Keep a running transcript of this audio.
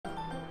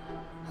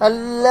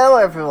Hello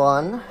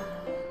everyone,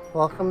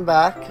 welcome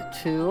back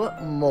to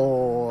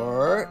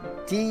more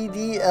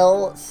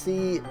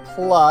DDLC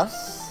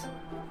Plus.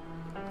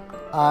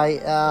 I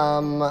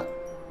am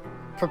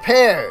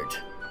prepared,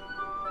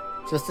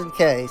 just in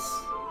case.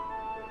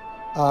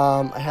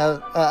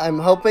 I'm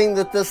hoping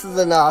that this is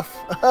enough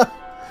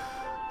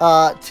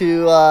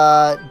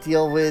to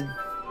deal with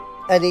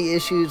any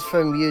issues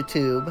from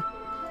YouTube.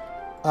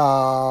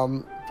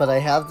 But I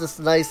have this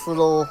nice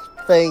little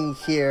thing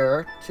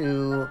here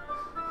to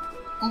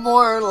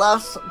more or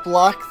less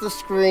block the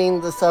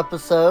screen this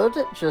episode,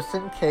 just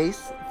in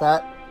case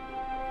that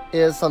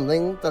is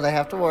something that I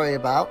have to worry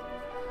about.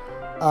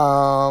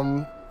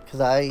 Because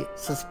I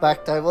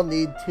suspect I will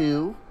need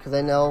to, because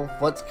I know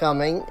what's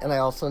coming, and I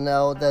also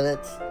know that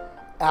it's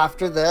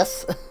after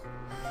this.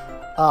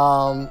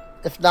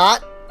 If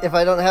not, if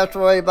I don't have to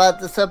worry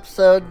about this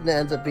episode and it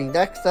ends up being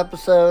next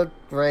episode,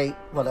 great,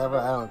 whatever,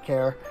 I don't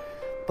care.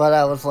 But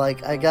I was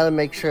like, I gotta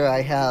make sure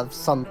I have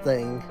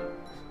something,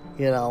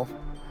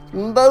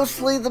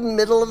 mostly the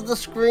middle of the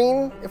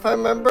screen, if I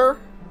remember.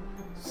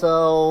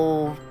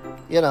 So,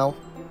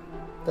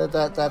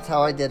 that's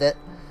how I did it.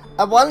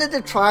 I wanted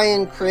to try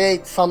and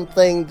create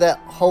something that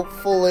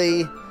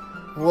hopefully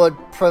would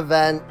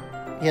prevent,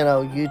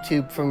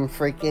 YouTube from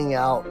freaking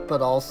out,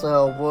 but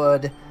also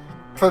would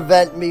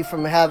prevent me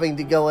from having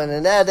to go in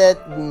and edit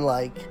and,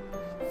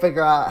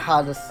 figure out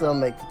how to still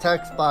make the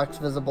text box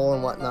visible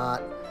and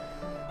whatnot.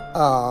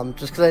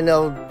 Just because I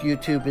know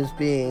YouTube is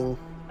being,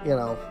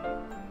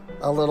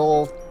 a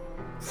little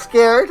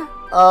scared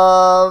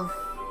of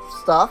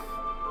stuff.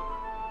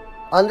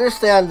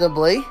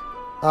 Understandably.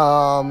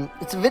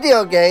 It's a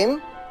video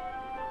game,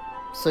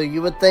 so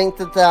you would think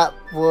that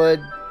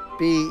would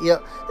be,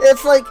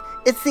 it's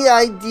the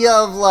idea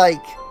of,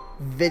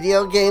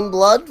 video game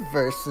blood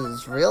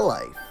versus real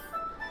life.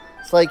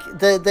 It's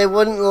they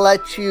wouldn't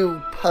let you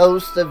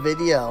post a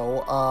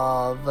video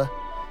of,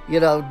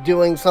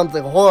 doing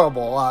something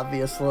horrible,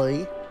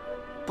 obviously,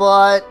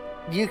 but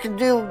you can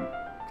do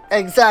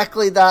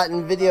exactly that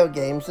in video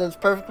games, and it's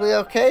perfectly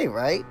okay,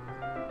 right?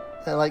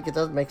 And, it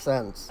does make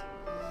sense.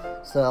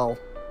 So,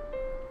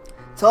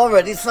 it's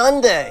already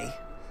Sunday.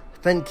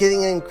 I've been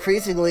getting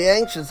increasingly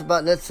anxious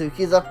about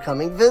Natsuki's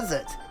upcoming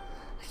visit.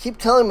 I keep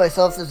telling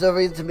myself there's no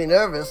reason to be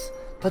nervous,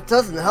 but it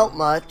doesn't help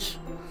much.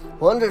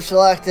 Wonder if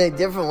she'll act any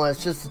different when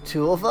it's just the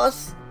two of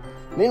us?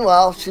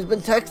 Meanwhile, she's been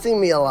texting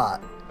me a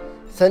lot.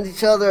 We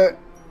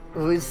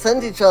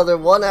send each other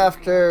one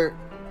after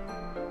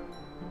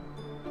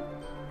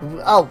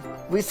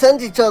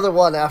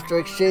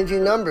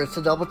exchanging numbers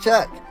to double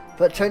check,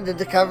 but it turned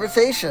into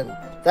conversation.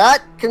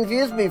 That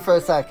confused me for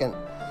a second.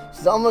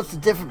 She's almost a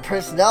different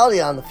personality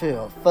on the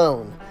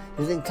phone,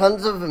 using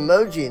tons of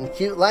emoji and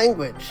cute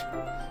language.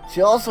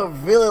 She also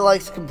really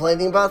likes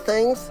complaining about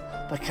things,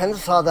 but I kind of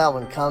saw that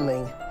one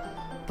coming.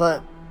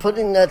 But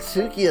putting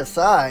Natsuki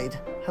aside,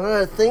 I haven't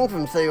heard a thing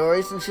from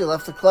Sayori since she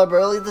left the club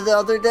early the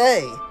other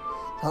day.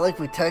 Not like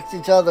we text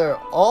each other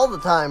all the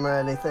time or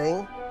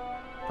anything,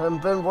 but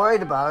I've been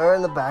worried about her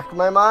in the back of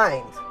my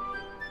mind.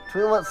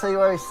 Between what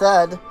Sayori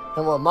said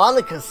and what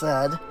Monica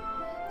said,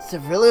 is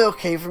it really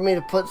okay for me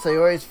to put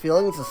Sayori's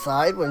feelings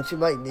aside when she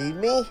might need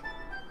me?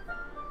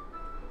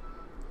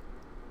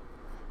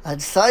 I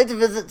decide to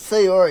visit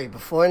Sayori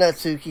before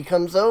Natsuki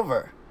comes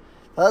over.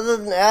 Rather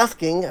than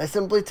asking, I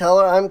simply tell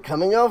her I'm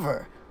coming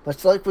over,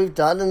 much like we've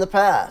done in the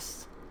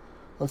past.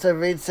 Once I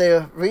reach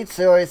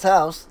Sayori's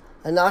house,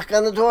 I knock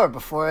on the door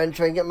before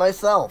entering it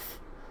myself.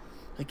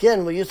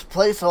 Again, we used to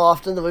play so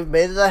often that we've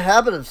made it a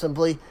habit of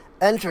simply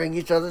entering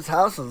each other's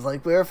houses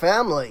like we were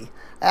family.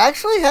 I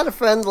actually had a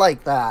friend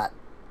like that.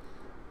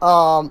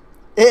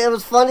 It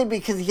was funny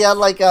because he had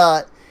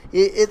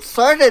it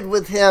started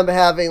with him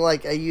having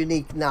a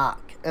unique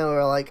knock, and we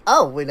were like,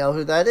 oh, we know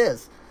who that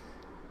is.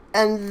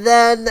 And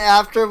then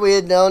after we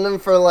had known him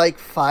for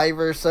 5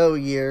 or so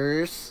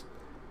years,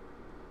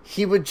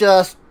 he would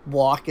just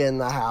walk in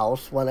the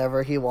house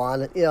whenever he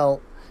wanted,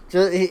 he'd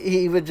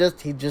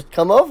just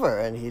come over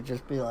and he'd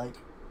just be like,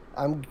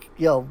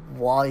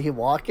 while he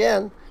walk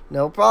in,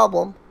 no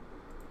problem.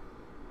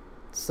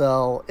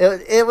 So,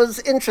 it was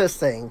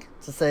interesting,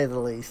 to say the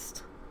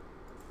least.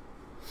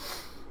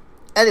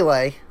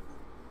 Anyway,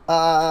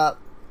 let's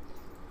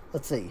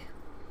see.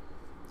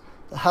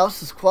 The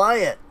house is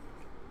quiet.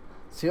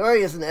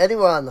 Sayori isn't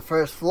anywhere on the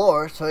first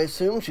floor, so I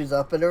assume she's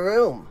up in her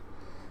room.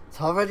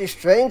 It's already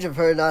strange of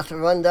her not to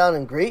run down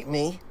and greet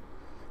me.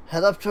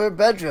 Head up to her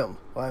bedroom,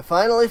 where I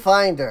finally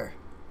find her.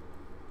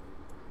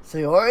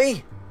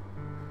 Sayori?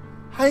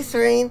 Hi,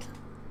 Serene.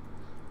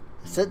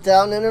 I sit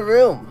down in her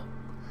room.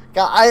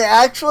 I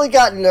actually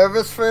got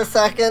nervous for a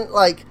second.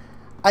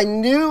 I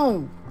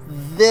knew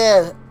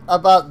this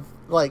about,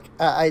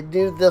 I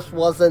knew this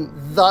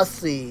wasn't the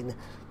scene.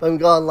 But I'm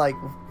going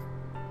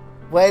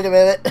wait a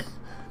minute.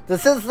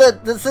 This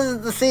isn't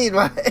the scene,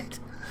 right?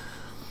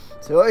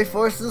 Sayori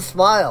forces a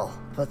smile,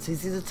 but it's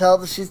easy to tell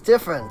that she's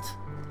different.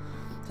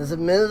 There's a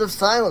minute of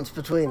silence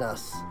between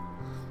us.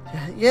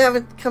 You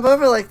haven't come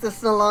over like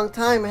this in a long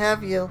time,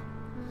 have you?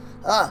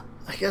 Ah,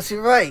 I guess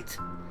you're right.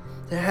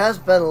 There has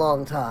been a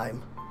long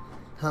time.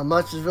 Not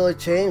much has really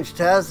changed,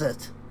 has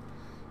it?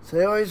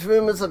 Sayori's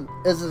room is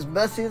as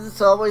messy as it's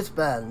always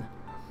been.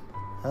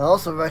 I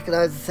also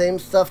recognize the same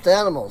stuffed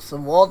animals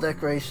and wall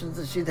decorations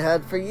that she'd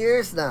had for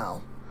years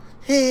now.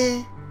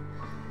 Hee.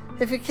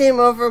 If you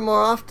came over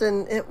more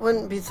often, it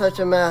wouldn't be such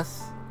a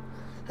mess.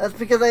 That's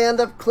because I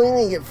end up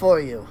cleaning it for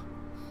you.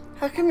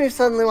 How come you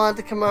suddenly wanted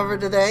to come over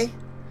today?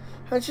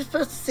 Aren't you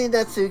supposed to see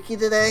Natsuki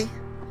today?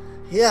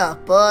 Yeah,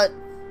 but...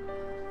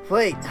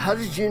 Wait, how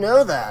did you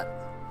know that?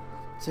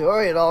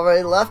 Sayori had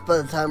already left by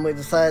the time we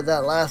decided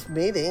that last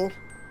meeting.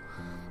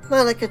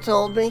 Monika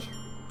told me.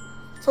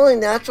 It's only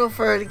natural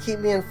for her to keep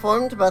me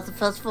informed about the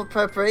festival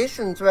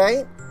preparations,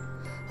 right?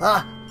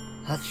 Ah,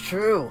 that's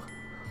true.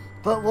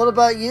 But what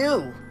about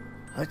you?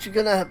 Aren't you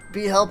gonna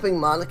be helping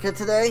Monika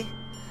today?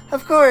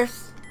 Of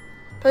course.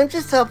 But I'm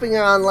just helping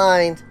her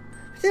online.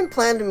 We didn't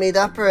plan to meet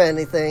up or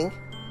anything.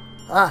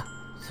 Ah,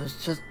 so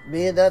it's just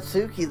me and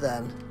Natsuki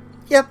then.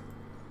 Yep.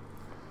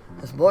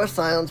 There's more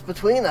silence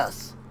between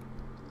us.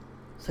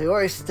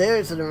 Sayori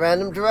stares in a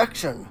random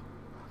direction.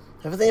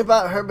 Everything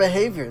about her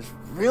behavior is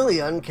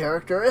really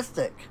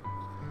uncharacteristic.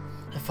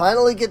 I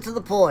finally get to the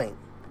point.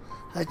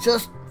 I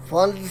just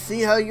wanted to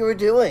see how you were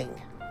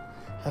doing.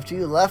 After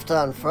you left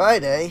on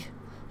Friday,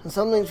 and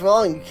something's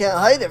wrong, you can't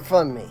hide it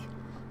from me.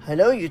 I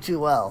know you too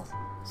well.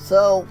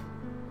 So,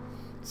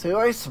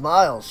 Sayori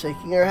smiles,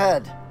 shaking her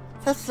head.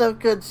 That's no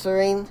good,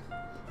 Serene.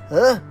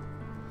 Huh?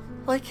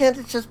 Why can't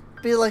it just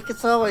be like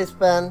it's always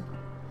been?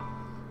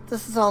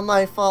 This is all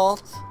my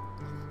fault.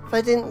 If I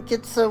didn't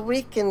get so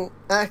weak and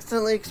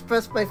accidentally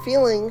express my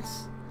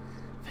feelings,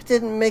 if I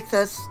didn't make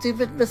that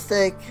stupid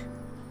mistake,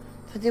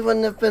 then you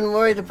wouldn't have been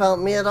worried about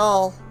me at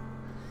all.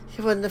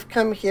 You wouldn't have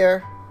come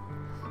here.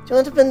 You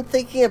wouldn't have been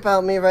thinking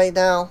about me right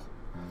now.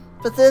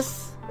 But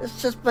this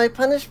is just my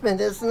punishment,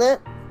 isn't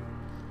it?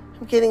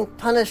 I'm getting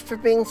punished for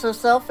being so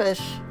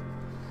selfish.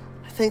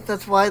 I think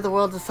that's why the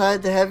world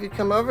decided to have you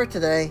come over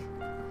today.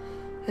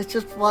 It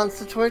just wants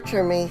to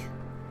torture me.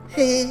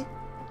 Hee.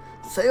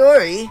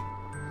 Sayori?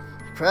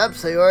 Grab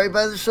Sayori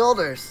by the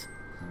shoulders.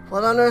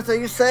 What on earth are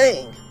you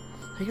saying?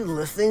 Are you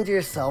listening to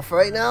yourself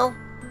right now?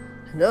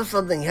 I know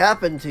something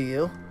happened to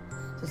you.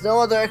 There's no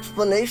other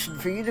explanation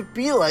for you to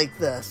be like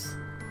this.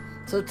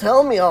 So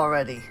tell me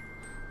already.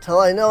 Till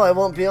I know I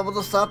won't be able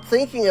to stop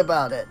thinking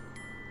about it.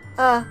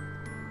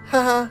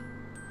 Haha.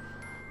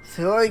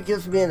 Sayori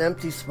gives me an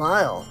empty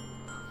smile.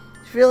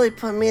 You really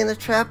put me in a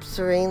trap,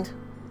 Serene.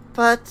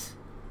 But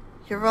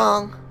you're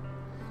wrong.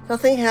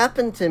 Nothing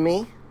happened to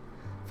me.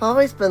 I've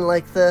always been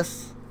like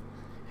this.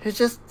 You're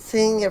just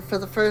seeing it for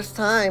the first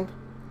time.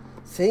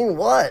 Seeing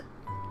what?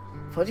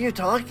 What are you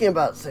talking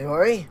about,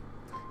 Sayori?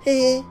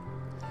 Hee.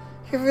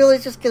 You're really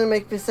just gonna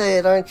make me say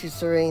it, aren't you,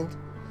 Serene?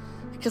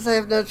 Because I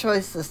have no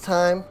choice this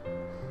time.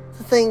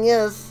 The thing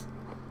is,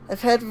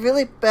 I've had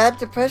really bad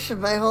depression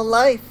my whole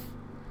life.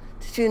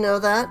 Did you know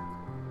that?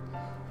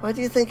 Why do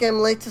you think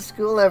I'm late to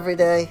school every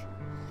day?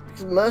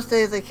 Because most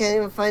days I can't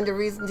even find a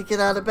reason to get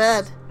out of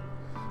bed.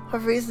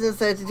 What reason is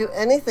there to do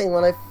anything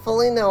when I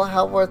fully know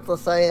how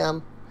worthless I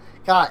am?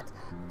 God,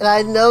 and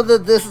I know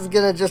that this is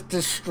gonna just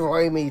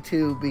destroy me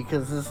too,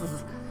 because this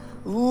is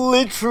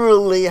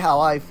literally how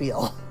I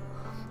feel.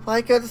 Why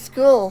go to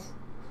school?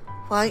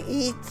 Why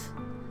eat?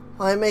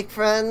 Why make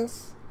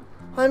friends?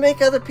 Why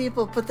make other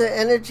people put their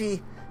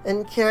energy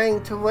and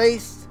caring to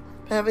waste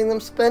by having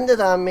them spend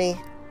it on me?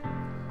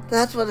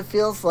 That's what it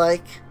feels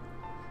like.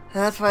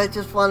 And that's why I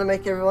just want to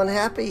make everyone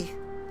happy,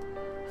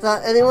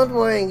 without anyone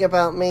worrying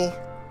about me.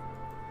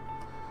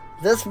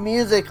 This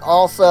music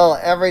also,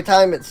 every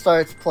time it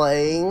starts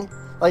playing,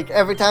 like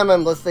every time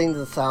I'm listening to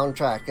the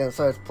soundtrack and it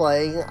starts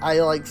playing,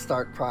 I like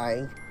start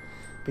crying.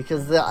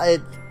 Because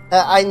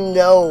I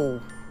know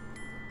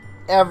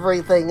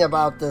everything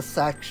about this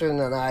section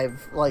and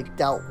I've like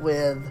dealt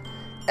with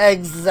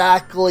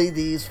exactly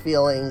these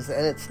feelings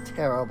and it's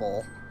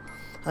terrible.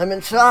 I'm in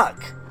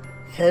shock.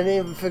 Can't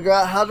even figure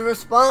out how to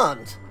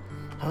respond.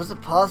 How is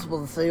it possible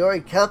that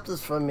Sayori kept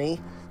this from me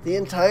the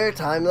entire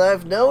time that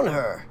I've known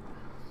her?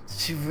 Did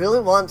she really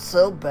want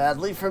so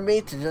badly for me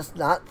to just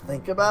not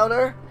think about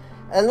her?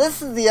 And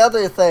this is the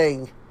other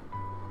thing.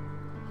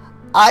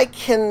 I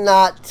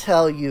cannot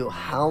tell you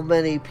how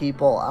many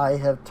people I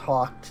have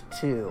talked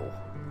to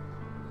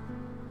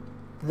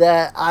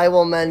that I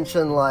will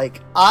mention,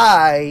 like,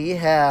 I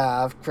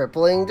have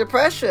crippling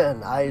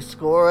depression. I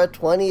score a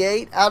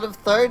 28 out of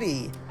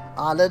 30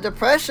 on a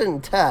depression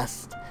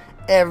test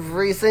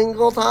every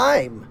single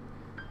time.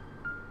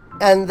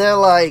 And they're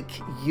like,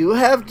 you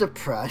have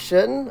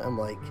depression? I'm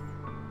like,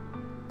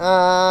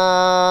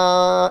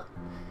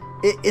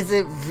 is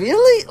it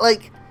really?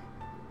 Like,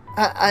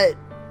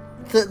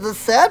 the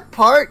sad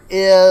part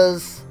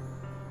is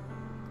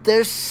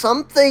there's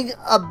something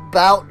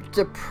about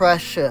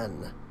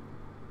depression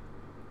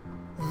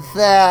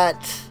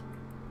that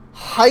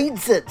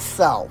hides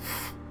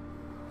itself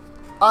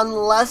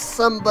unless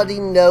somebody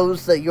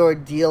knows that you're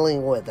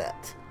dealing with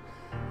it.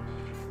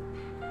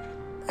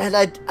 And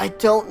I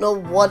don't know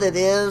what it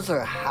is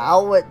or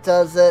how it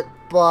does it,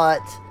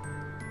 but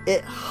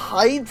it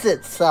hides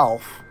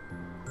itself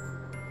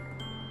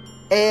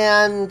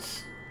And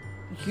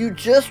you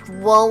just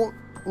won't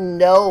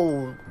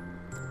know.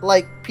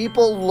 Like,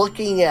 people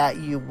looking at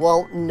you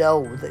won't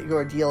know that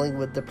you're dealing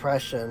with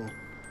depression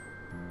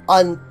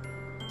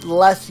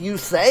unless you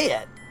say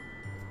it.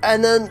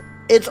 And then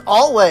it's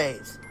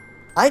always,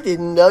 I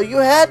didn't know you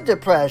had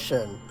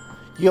depression.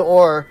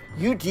 Or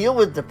you deal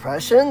with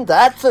depression?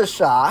 That's a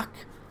shock.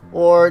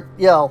 Or,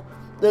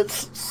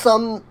 that's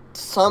some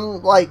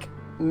like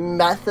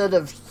method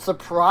of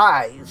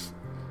surprise.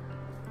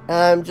 And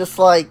I'm just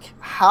like,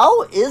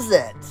 how is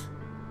it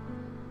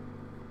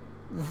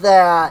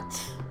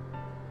that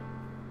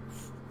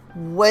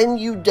when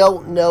you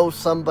don't know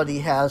somebody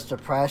has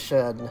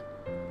depression,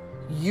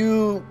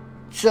 you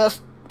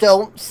just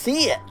don't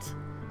see it?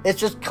 It's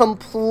just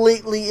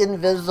completely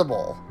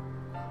invisible,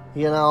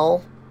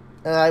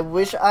 And I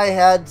wish I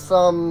had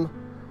some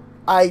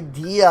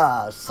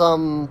idea,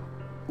 some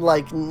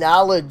like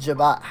knowledge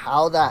about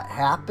how that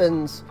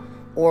happens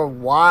or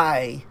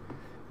why,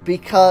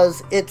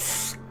 because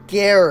it's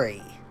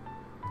scary.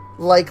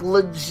 Like,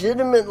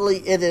 legitimately,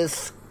 it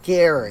is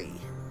scary.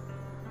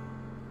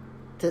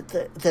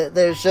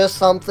 There's just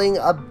something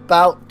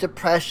about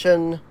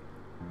depression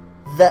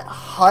that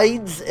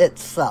hides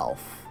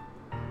itself.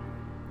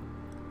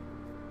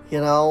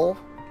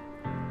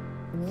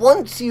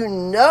 Once you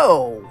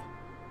know,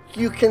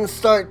 you can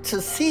start to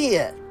see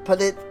it.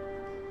 But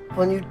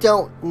when you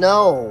don't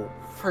know,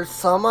 for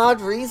some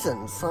odd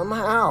reason,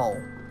 somehow,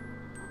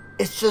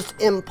 it's just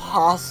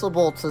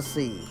impossible to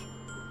see.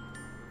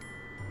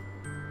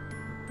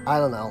 I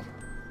don't know.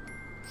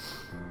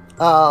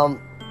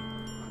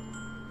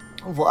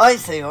 Why,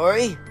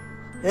 Sayori?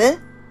 Eh?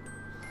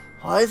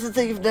 Why is it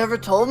that you've never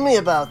told me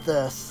about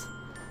this?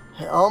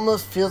 It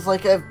almost feels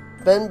like I've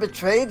been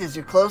betrayed as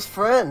your close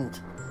friend.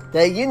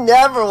 Now, you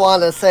never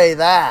want to say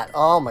that.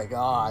 Oh my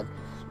god.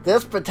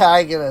 This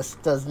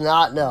protagonist does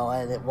not know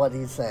what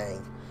he's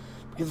saying.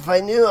 Because if I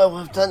knew, I would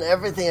have done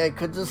everything I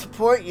could to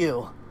support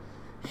you.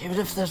 Even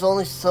if there's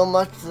only so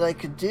much that I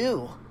could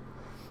do.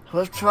 I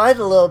would have tried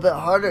a little bit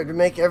harder to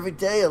make every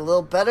day a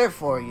little better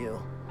for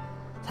you.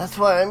 That's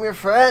why I'm your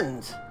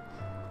friend.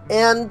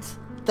 And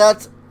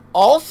that's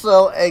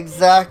also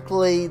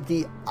exactly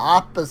the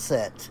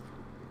opposite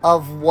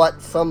of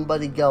what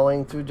somebody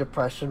going through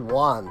depression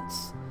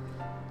wants.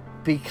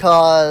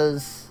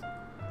 Because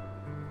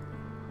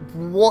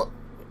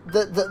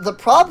the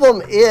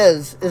problem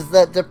is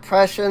that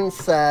depression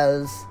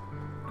says,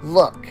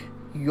 look,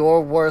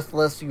 you're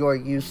worthless, you're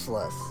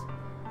useless.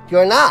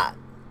 You're not.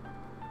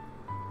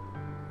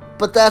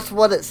 But that's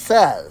what it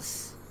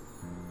says.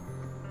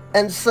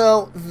 And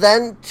so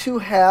then to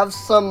have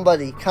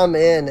somebody come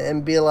in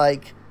and be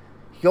like,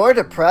 you're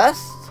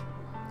depressed?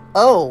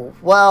 Oh,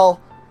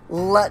 well,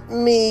 let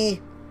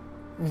me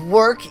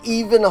work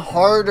even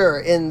harder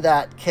in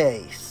that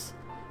case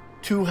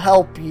to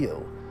help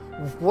you.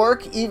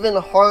 Work even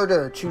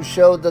harder to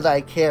show that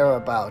I care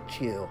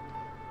about you.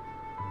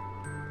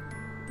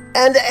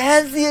 And it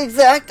has the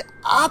exact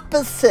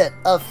opposite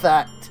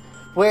effect,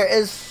 where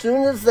as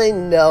soon as they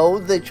know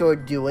that you're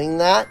doing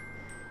that,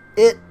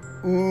 it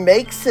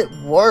makes it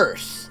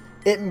worse.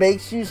 It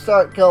makes you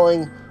start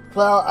going,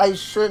 well, I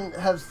shouldn't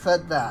have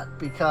said that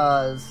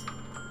because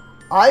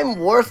I'm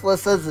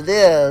worthless as it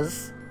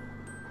is.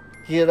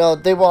 They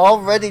were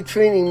already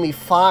treating me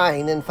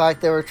fine. In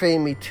fact, they were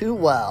treating me too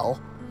well.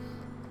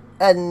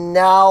 And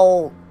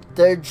now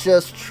they're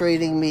just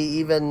treating me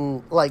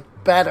even, like,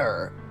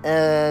 better.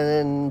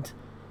 And,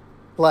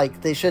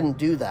 like, they shouldn't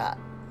do that.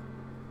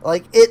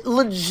 Like, it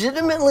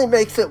legitimately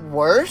makes it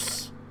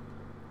worse.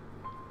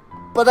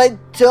 But I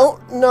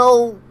don't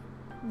know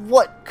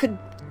what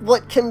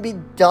can be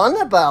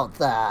done about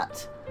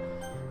that.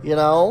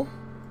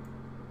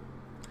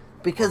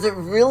 Because it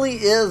really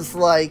is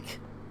like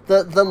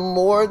the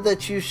more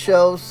that you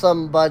show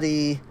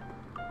somebody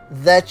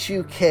that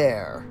you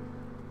care,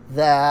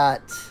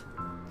 that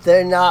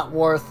they're not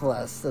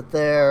worthless, that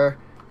they're,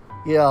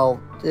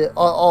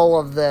 all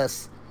of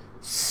this,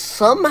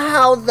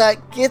 somehow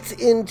that gets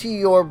into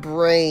your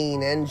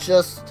brain and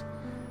just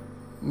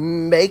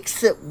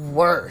makes it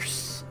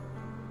worse.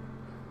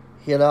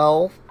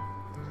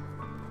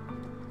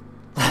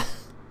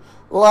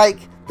 Like,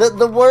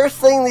 the worst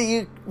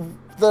thing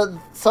that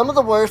some of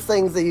the worst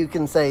things that you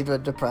can say to a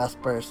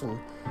depressed person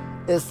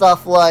is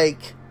stuff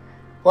like,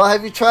 well,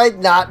 have you tried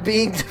not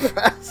being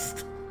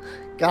depressed?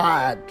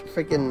 God,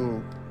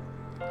 freaking.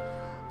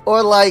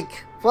 Or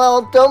like,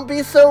 well, don't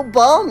be so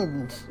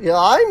bummed.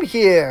 I'm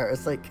here.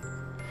 It's like,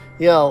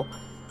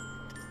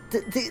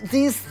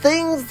 these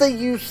things that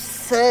you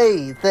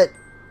say that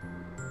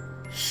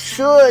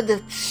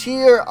should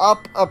cheer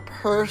up a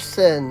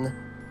person,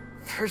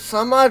 for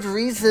some odd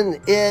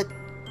reason, it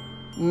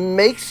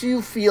makes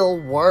you feel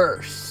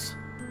worse.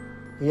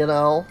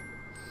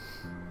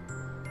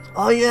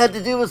 All you had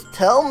to do was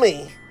tell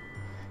me.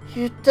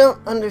 You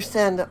don't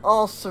understand at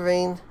all,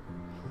 Serene.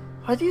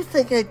 Why do you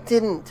think I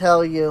didn't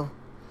tell you?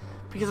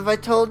 Because if I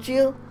told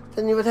you,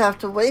 then you would have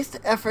to waste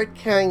effort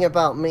caring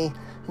about me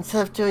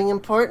instead of doing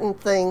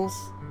important things.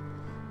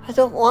 I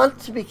don't want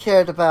to be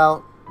cared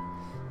about.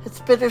 It's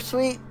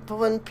bittersweet, but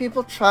when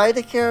people try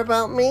to care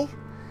about me,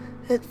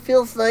 it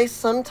feels nice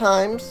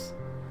sometimes,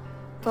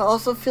 but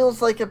also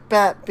feels like a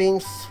bat being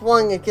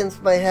swung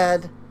against my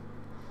head.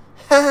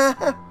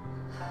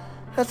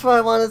 That's why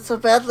I wanted so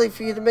badly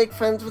for you to make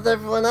friends with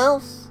everyone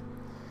else.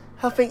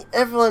 Helping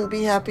everyone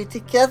be happy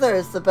together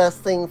is the best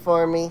thing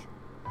for me.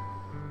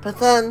 But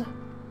then,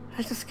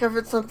 I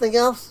discovered something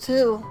else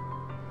too.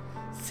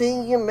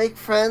 Seeing you make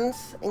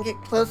friends and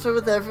get closer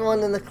with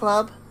everyone in the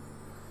club,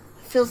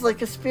 it feels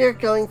like a spear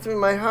going through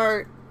my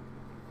heart.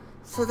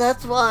 So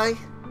that's why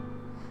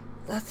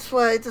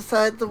I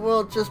decide the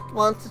world just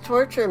wants to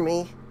torture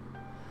me.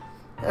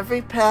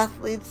 Every path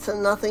leads to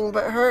nothing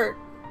but hurt.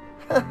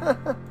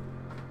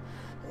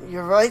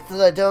 You're right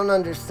that I don't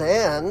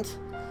understand.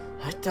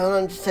 I don't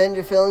understand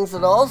your feelings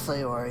at all,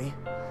 Sayori.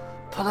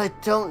 But I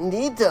don't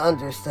need to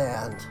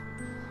understand.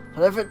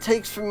 Whatever it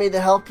takes for me to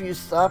help you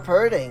stop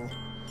hurting,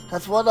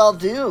 that's what I'll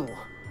do.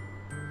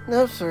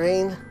 No,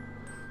 Serene.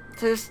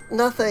 There's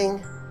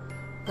nothing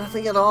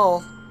at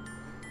all.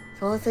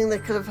 The only thing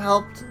that could have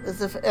helped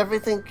is if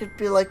everything could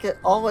be like it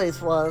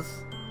always was.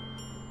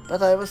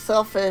 But I was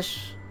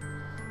selfish.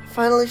 I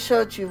finally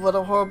showed you what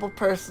a horrible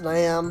person I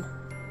am.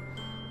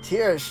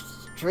 Tears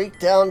streaked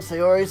down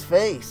Sayori's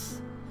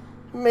face.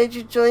 I made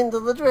you join the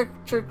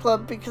literature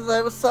club because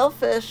I was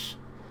selfish.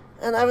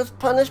 And I was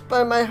punished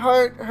by my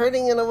heart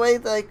hurting in a way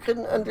that I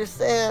couldn't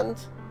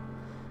understand.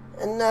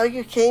 And now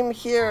you came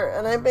here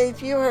and I made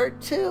you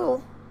hurt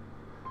too.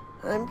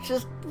 I'm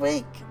just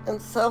weak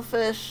and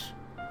selfish.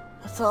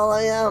 That's all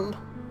I am.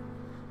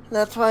 And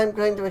that's why I'm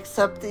going to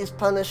accept these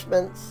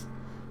punishments.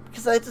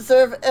 Because I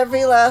deserve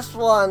every last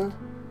one.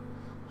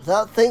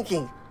 Without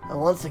thinking, I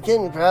once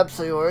again grab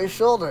Sayori's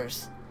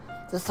shoulders.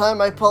 This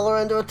time I pull her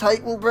into a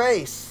tight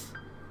embrace.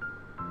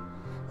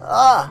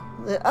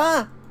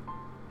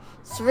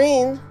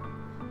 Serene.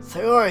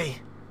 Sayori,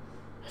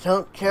 I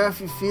don't care if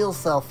you feel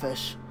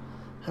selfish.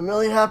 I'm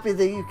really happy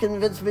that you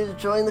convinced me to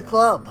join the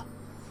club.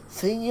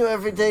 Seeing you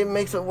every day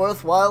makes it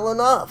worthwhile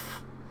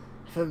enough.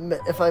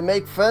 If I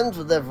make friends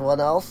with everyone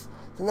else,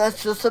 then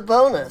that's just a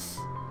bonus.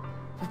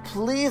 But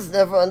please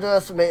never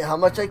underestimate how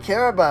much I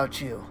care about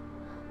you.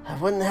 I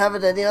wouldn't have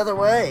it any other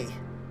way.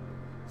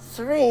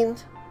 Serene.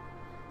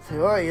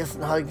 Sayori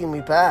isn't hugging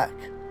me back.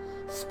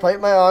 Despite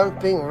my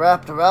arms being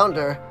wrapped around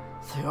her,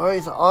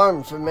 Sayori's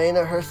arms remain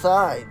at her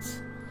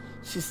sides.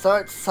 She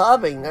starts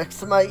sobbing next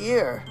to my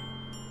ear.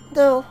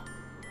 No,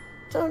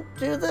 don't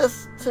do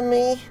this to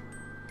me.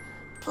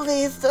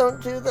 Please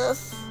don't do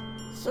this.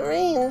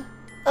 Serene,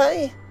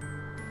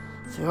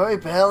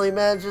 Sayori barely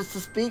manages to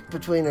speak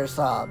between her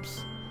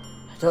sobs.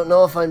 I don't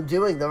know if I'm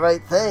doing the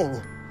right thing,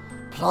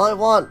 but all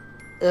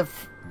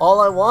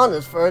I want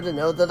is for her to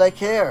know that I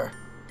care.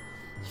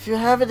 If you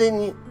have it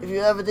in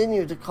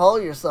you to call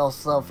yourself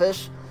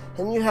selfish,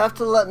 then you have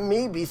to let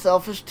me be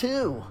selfish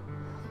too.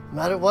 No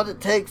matter what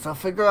it takes, I'll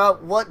figure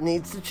out what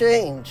needs to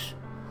change.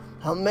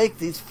 I'll make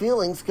these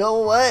feelings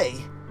go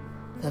away.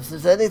 If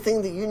there's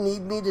anything that you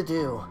need me to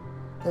do,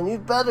 then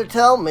you'd better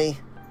tell me.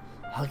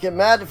 I'll get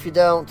mad if you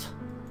don't.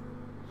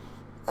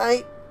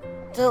 I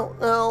don't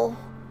know.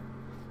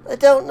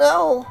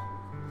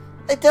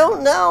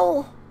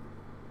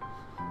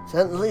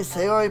 Gently,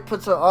 Sayori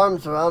puts her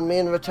arms around me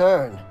in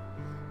return.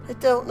 I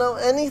don't know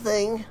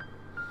anything.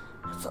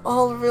 It's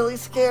all really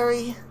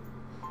scary.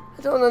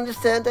 I don't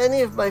understand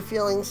any of my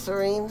feelings,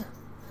 Serene. The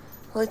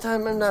only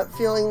time I'm not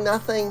feeling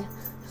nothing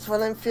is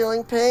when I'm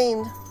feeling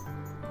pain.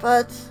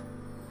 But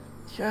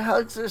your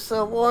hugs are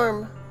so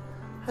warm.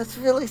 That's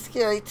really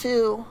scary,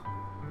 too.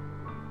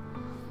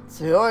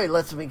 Sayori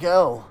lets me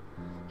go.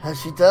 As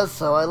she does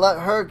so, I let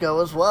her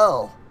go as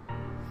well.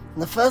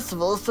 And the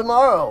festival is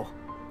tomorrow.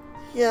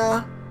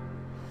 Yeah.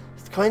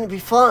 It's going to be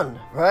fun,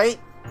 right?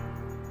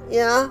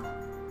 Yeah.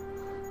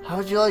 How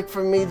would you like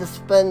for me to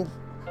spend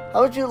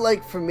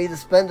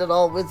it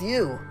all with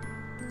you?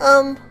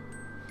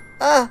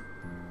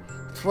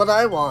 It's what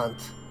I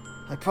want.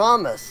 I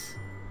promise.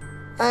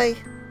 I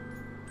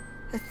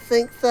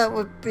think that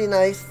would be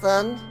nice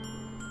then.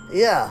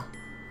 Yeah.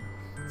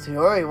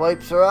 Sayori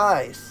wipes her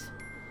eyes.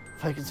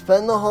 If I could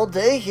spend the whole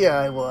day here,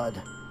 I would.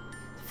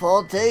 Of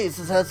all days,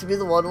 this has to be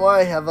the one where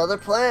I have other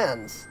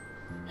plans.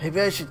 Maybe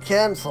I should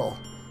cancel.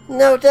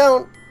 No,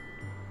 don't.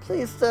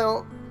 Please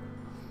don't.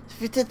 If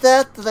you did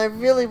that, then I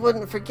really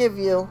wouldn't forgive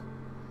you.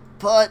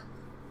 But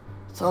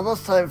it's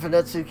almost time for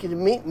Natsuki to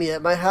meet me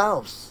at my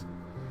house.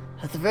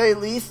 At the very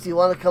least, you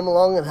want to come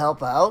along and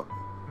help out?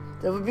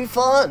 That would be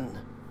fun.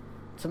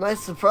 To my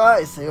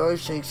surprise, Sayori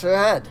shakes her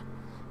head.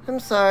 I'm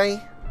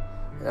sorry.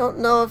 I don't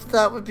know if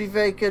that would be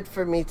very good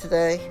for me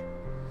today.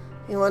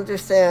 You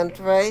understand,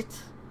 right?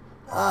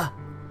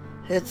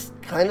 It's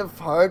kind of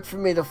hard for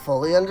me to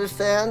fully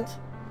understand.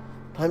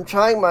 But I'm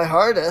trying my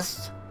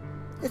hardest.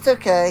 It's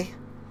okay.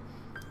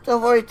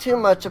 Don't worry too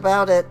much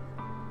about it.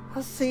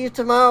 I'll see you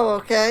tomorrow,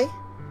 okay?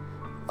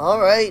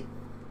 Alright.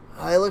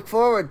 I look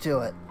forward to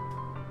it.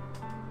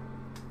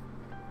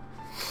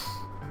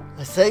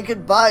 I say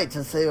goodbye to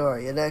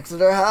Sayori and exit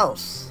her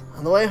house.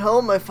 On the way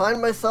home, I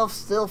find myself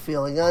still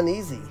feeling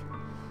uneasy.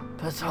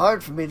 But it's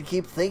hard for me to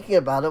keep thinking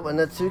about it when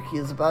Natsuki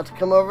is about to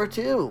come over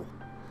too.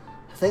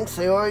 I think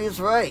Sayori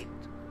is right.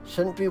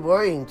 Shouldn't be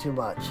worrying too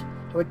much.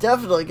 We're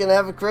definitely going to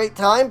have a great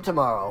time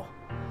tomorrow.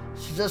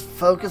 Should just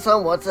focus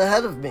on what's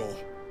ahead of me.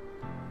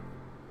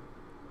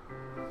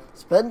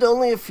 Spend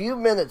only a few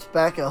minutes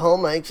back at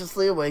home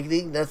anxiously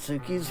awaiting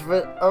Natsuki's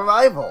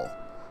arrival.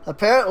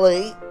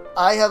 Apparently,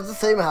 I have the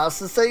same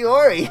house as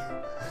Sayori.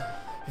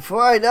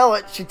 Before I know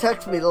it, she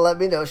texts me to let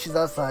me know she's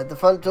outside the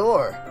front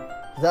door.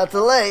 Without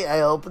delay,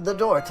 I open the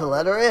door to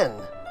let her in.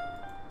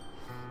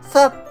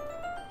 Sup?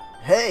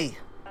 Hey.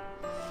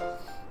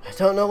 I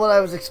don't know what I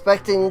was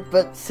expecting,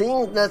 but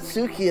seeing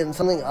Natsuki in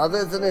something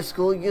other than her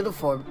school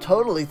uniform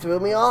totally threw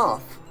me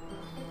off.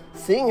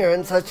 Seeing her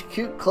in such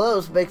cute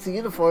clothes makes the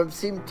uniform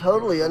seem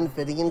totally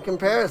unfitting in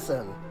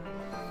comparison.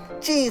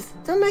 Jeez,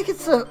 don't make it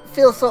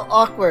feel so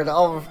awkward.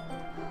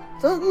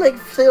 Don't make it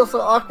feel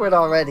so awkward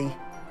already.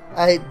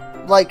 I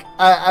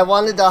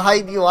wanted to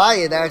hide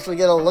UI and actually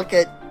get a look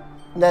at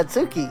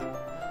Natsuki.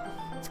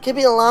 It's gonna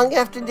be a long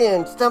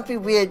afternoon, so don't be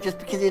weird just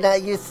because you're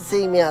not used to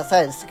seeing me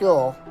outside of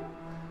school.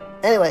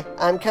 Anyway,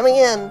 I'm coming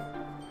in.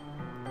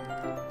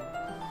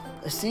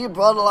 I see you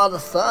brought a lot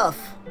of stuff.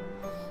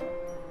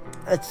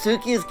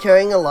 Natsuki is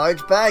carrying a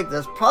large bag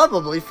that's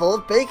probably full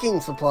of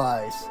baking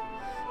supplies.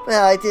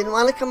 Well, I didn't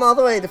want to come all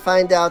the way to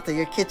find out that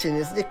your kitchen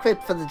isn't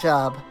equipped for the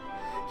job.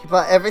 You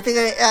bought everything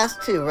I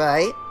asked to,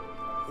 right?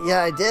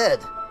 Yeah, I did.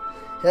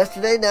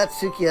 Yesterday,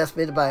 Natsuki asked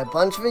me to buy a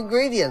bunch of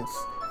ingredients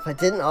if I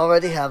didn't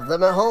already have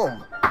them at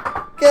home.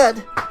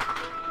 Good.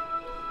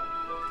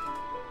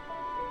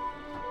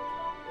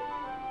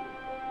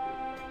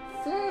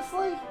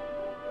 Seriously?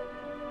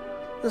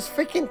 This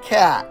freaking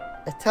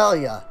cat, I tell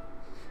ya.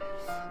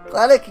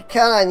 Glad I could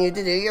count on you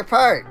to do your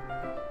part.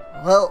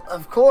 Well,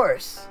 of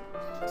course.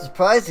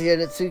 Surprised to hear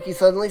Natsuki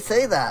suddenly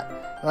say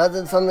that, rather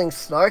than something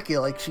snarky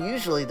like she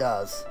usually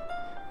does.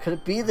 Could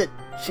it be that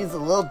she's a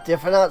little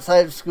different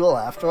outside of school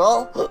after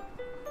all?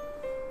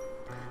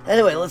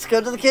 Anyway, let's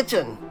go to the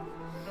kitchen.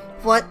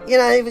 What?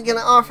 You're not even going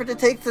to offer to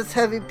take this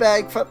heavy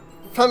bag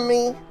from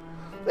me?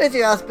 Where's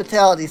your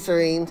hospitality,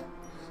 Serene?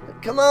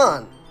 Come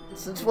on.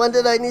 Since when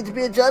did I need to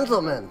be a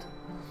gentleman?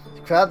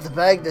 Grab the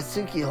bag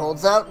Natsuki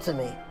holds out to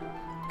me.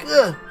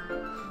 Good.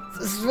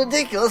 This is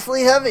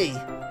ridiculously heavy.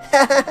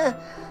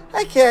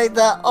 I carried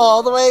that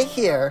all the way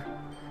here.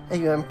 Are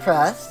you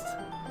impressed?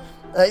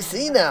 I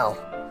see now.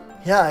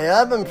 Yeah,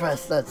 I am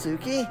impressed,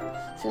 Natsuki.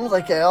 Seems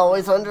like I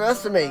always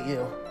underestimate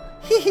you.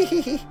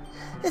 Hehehe.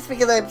 It's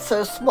because I'm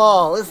so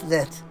small, isn't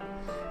it?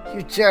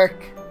 You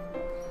jerk.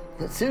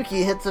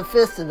 Natsuki hits a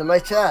fist into my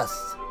chest.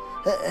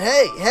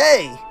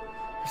 Hey!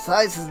 Your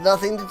size has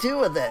nothing to do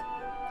with it.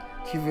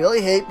 Do you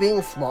really hate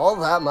being small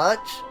that much?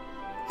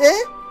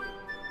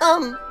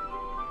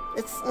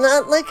 It's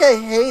not like I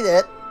hate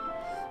it.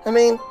 I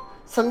mean,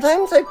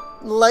 sometimes I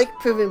like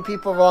proving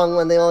people wrong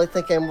when they only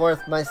think I'm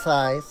worth my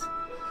size.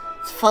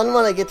 It's fun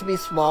when I get to be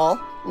small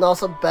and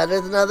also better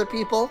than other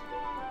people.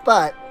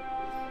 But,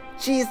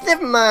 geez,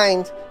 never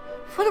mind.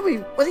 What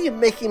are you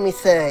making me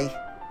say?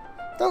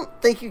 Don't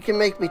think you can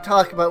make me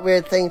talk about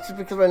weird things just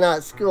because we're not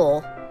at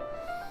school.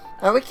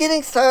 Are we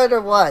getting started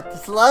or what?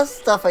 There's a lot of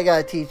stuff I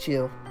gotta teach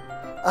you.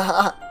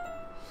 I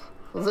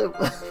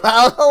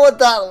don't know what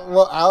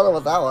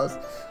that was.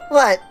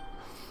 What?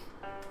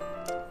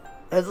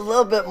 That's a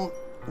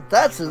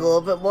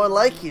little bit more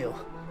like you.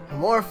 And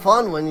more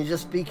fun when you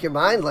just speak your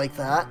mind like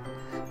that.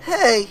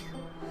 Hey,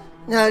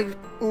 now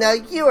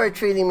you are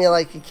treating me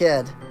like a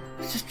kid.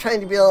 I was just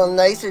trying to be a little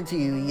nicer to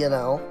you, you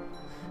know.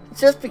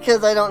 Just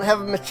because I don't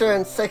have a mature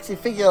and sexy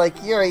figure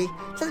like Yuri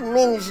doesn't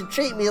mean you should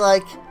treat me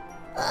like...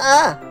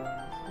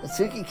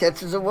 Natsuki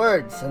catches her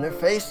words and her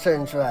face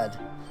turns red.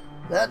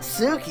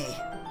 Natsuki!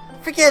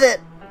 Forget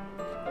it!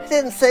 I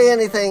didn't say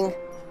anything.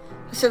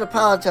 I should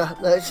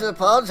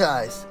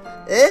apologize.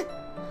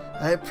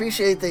 I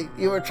appreciate that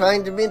you were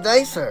trying to be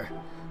nicer.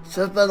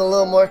 Should have been a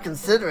little more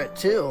considerate,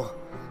 too.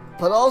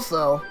 But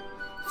also,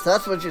 if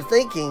that's what you're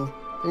thinking,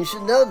 then you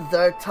should know that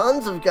there are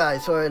tons of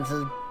guys who are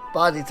into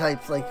body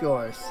types like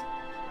yours.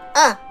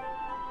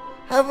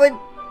 How would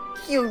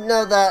you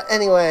know that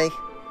anyway?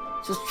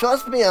 Just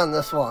trust me on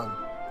this one.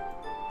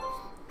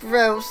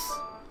 Gross.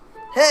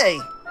 Hey,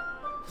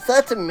 is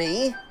that to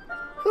me?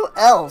 Who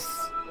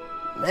else?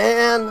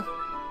 Man,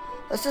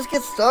 let's just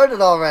get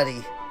started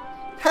already.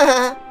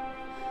 Haha.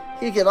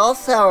 You get all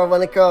sour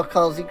when a girl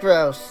calls you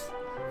gross.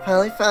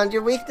 Finally found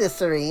your weakness,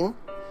 Serene.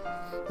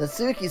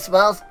 Natsuki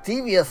smiles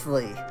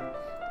deviously.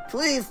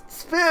 Please,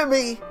 spare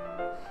me.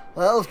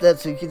 Well, if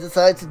Natsuki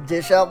decides to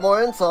dish out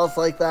more insults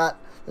like that,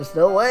 there's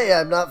no way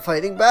I'm not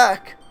fighting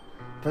back.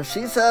 But if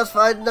she's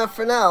satisfied enough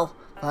for now,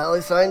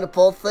 finally starting to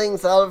pull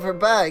things out of her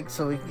bag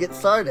so we can get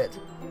started.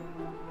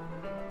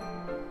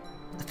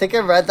 I think I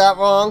read that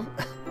wrong.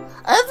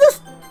 I have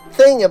this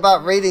thing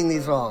about reading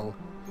these wrong.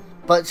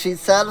 But she's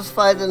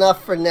satisfied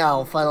enough for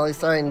now, finally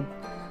starting...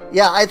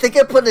 Yeah, I think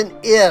I put an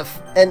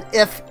if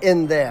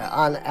in there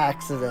on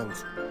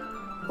accident.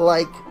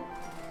 Like,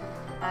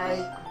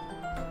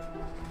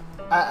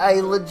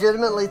 I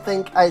legitimately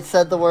think I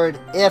said the word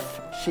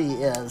if she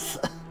is.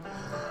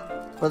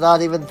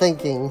 without even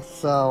thinking.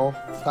 So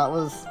that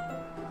was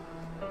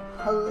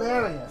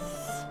hilarious.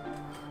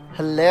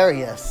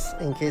 Hilarious,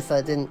 in case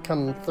I didn't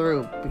come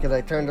through because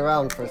I turned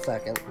around for a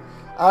second.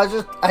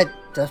 I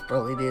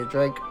desperately need a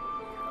drink.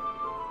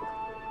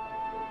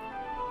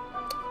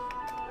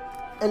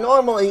 And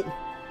normally,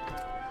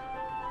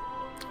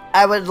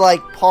 I would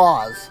like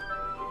pause,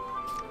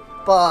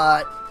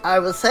 but I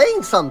was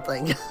saying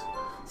something.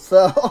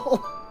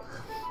 So,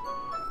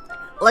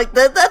 like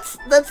that's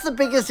the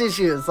biggest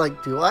issue. Is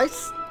like, do I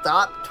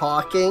stop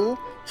talking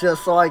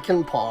just so I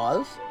can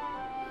pause?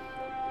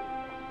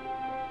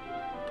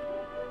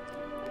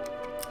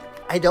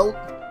 I don't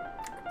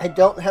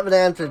have an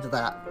answer to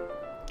that.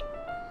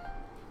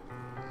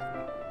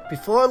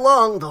 Before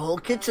long, the whole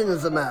kitchen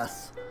is a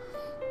mess.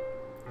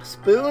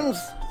 Spoons,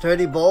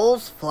 dirty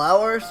bowls,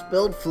 flour,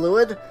 spilled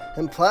fluid,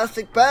 and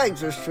plastic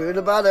bags are strewn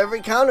about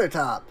every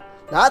countertop.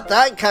 Not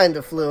that kind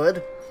of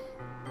fluid.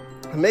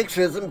 The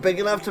mixture isn't big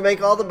enough to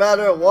make all the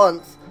batter at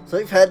once, so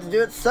we've had to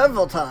do it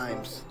several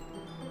times.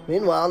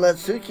 Meanwhile,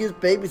 Natsuki is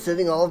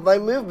babysitting all of my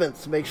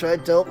movements to make sure I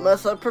don't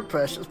mess up her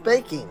precious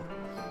baking.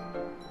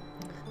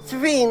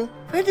 Serene,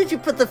 where did you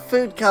put the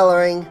food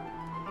coloring?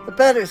 The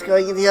batter's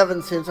going in the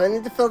oven soon, so I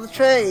need to fill the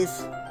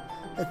trays.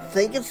 I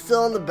think it's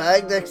still in the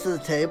bag next to the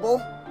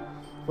table.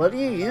 What are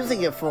you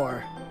using it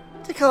for?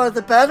 To color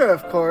the batter,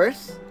 of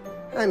course.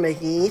 I'm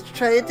making each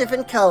tray a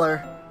different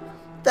color.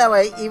 That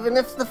way, even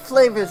if the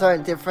flavors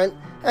aren't different,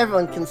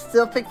 everyone can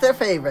still pick their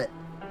favorite.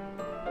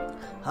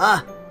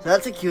 Ah,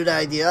 that's a cute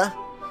idea.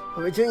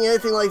 Are we doing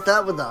anything like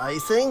that with the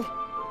icing?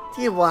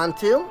 Do you want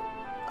to?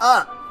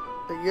 Ah,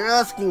 but you're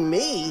asking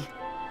me.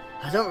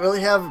 I don't really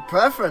have a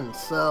preference,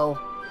 so...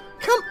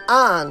 Come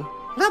on!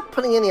 I'm not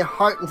putting any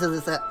heart into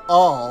this at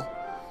all.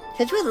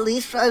 Can't you at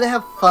least try to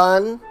have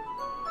fun?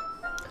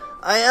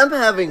 I am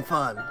having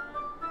fun.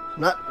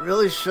 I'm not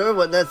really sure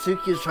what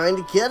Natsuki is trying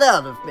to get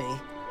out of me.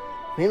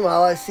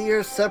 Meanwhile, I see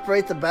her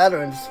separate the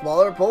batter into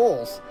smaller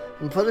bowls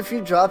and put a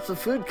few drops of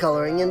food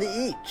coloring into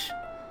each.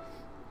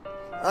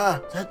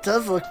 Ah, that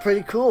does look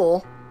pretty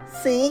cool.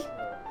 See?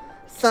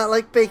 It's not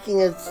like baking,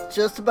 it's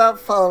just about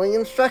following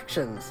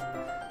instructions.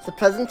 The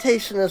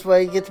presentation is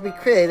where you get to be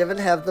creative and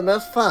have the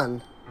most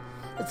fun.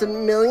 It's a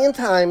million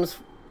times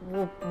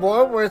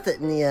more worth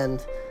it in the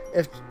end.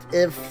 If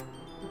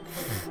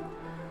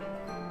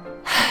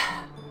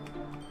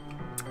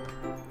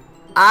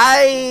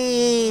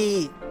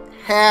I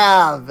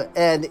have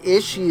an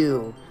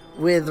issue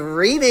with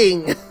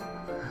reading.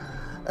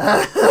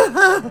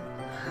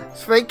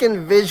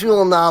 Freaking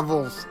visual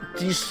novels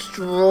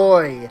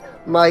destroy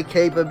my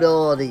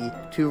capability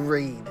to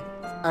read.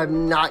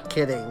 I'm not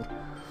kidding.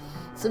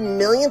 It's a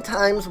million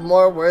times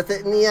more worth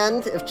it in the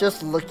end if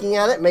just looking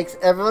at it makes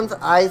everyone's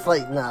eyes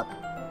lighten up.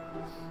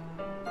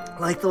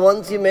 Like the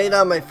ones you made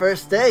on my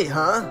first day,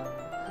 huh?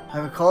 I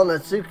recall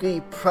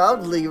Natsuki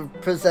proudly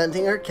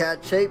presenting her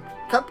cat-shaped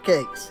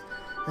cupcakes,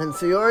 and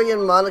Sayori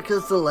and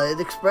Monika's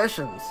delighted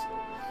expressions.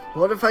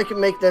 What if I could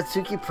make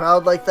Natsuki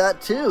proud like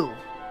that too?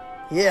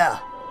 Yeah,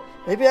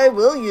 maybe I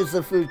will use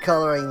the food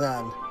coloring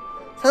then.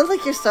 Sounds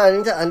like you're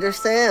starting to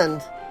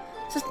understand.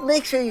 Just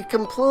make sure you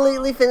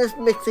completely finish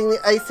mixing the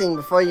icing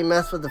before you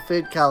mess with the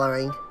food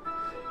coloring.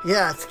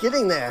 Yeah, it's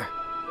getting there.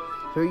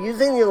 We're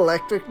using the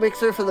electric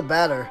mixer for the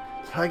batter,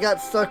 so I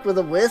got stuck with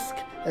a whisk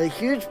and a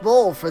huge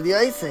bowl for the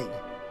icing.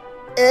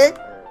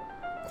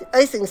 The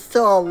icing's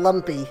still all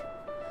lumpy.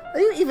 Are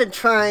you even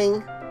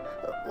trying?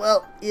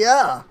 Well,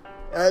 yeah.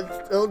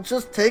 It'll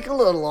just take a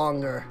little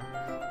longer.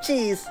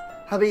 Geez,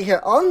 I'll be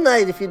here all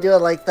night if you do it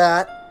like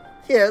that.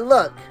 Here,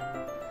 look.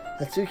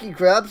 Natsuki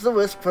grabs the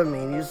whisk from me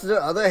and uses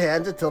her other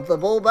hand to tilt the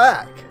bowl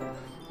back.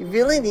 You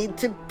really need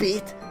to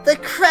beat the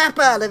crap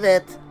out of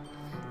it.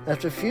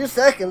 After a few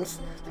seconds,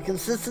 the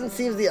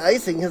consistency of the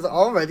icing has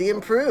already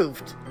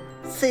improved.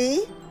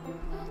 See?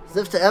 As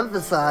if to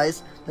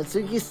emphasize,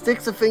 Natsuki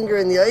sticks a finger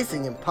in the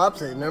icing and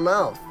pops it in her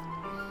mouth.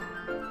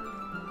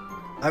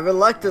 I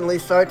reluctantly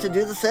start to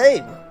do the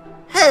same.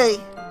 Hey!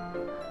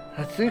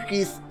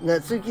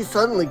 Natsuki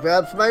suddenly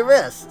grabs my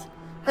wrist.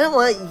 I don't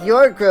want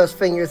your gross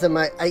fingers in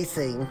my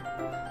icing.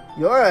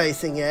 Your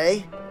icing,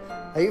 eh?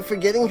 Are you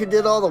forgetting who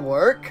did all the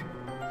work?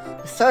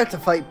 I start to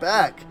fight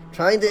back,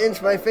 trying to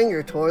inch my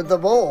finger toward the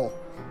bowl.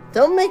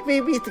 Don't make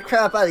me beat the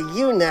crap out of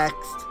you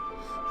next.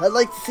 I'd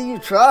like to see you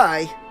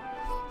try.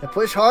 I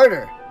push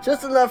harder,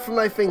 just enough for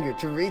my finger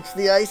to reach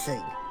the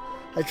icing.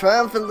 I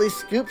triumphantly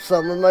scoop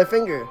some with my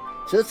finger,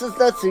 just as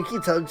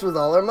Natsuki tugs with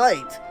all her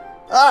might.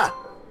 Ah!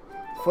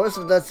 The force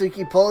of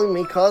Natsuki pulling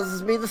me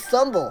causes me to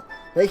stumble,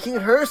 making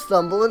her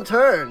stumble in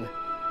turn.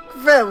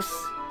 Gross!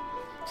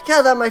 She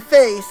got on my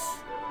face.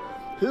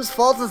 Whose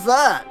fault is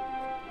that?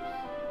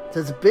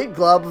 There's a big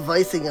glob of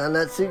icing on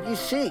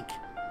Natsuki's cheek.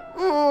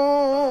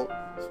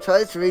 She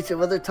tries to reach it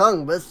with her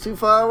tongue, but it's too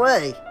far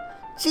away.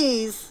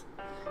 Jeez.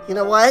 You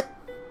know what?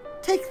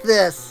 Take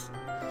this.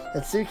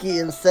 Natsuki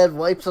instead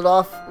wipes it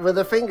off with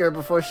her finger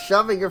before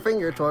shoving her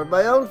finger toward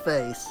my own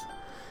face.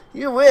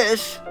 You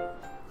wish.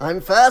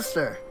 I'm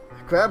faster.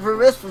 I grab her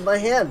wrist with my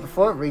hand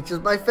before it reaches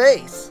my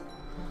face.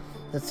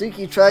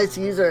 Natsuki tries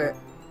to use her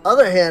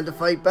other hand to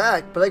fight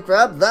back, but I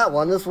grabbed that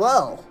one as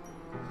well.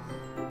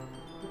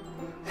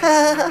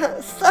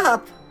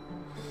 Stop!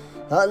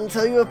 Not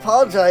until you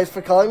apologize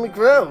for calling me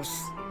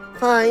gross.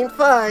 Fine,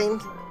 fine.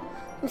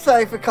 I'm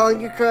sorry for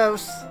calling you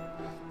gross.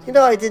 You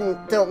know I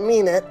don't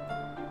mean it.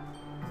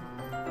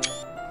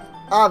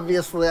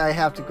 Obviously, I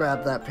have to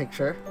grab that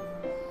picture.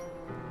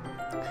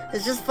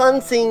 It's just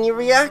fun seeing you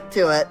react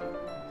to it.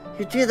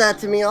 You do that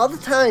to me all the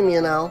time,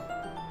 you know.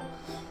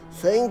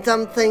 Saying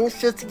dumb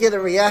things just to get a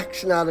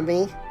reaction out of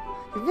me.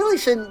 You really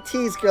shouldn't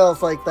tease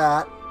girls like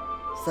that.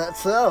 Is that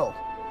so?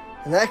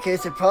 In that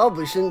case, I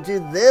probably shouldn't do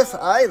this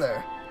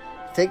either.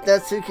 Take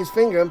Natsuki's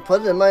finger and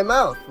put it in my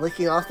mouth,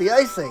 licking off the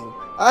icing.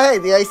 Aye,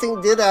 the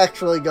icing did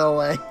actually go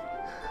away.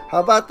 How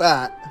about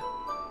that?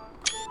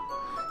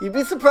 You'd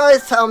be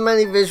surprised how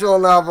many visual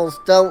novels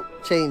don't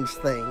change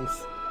things.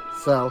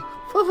 So,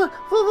 what?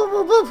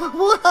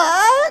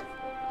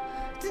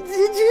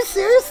 Did you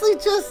seriously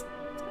just,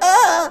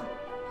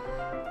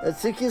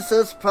 Natsuki's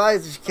so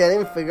surprised that she can't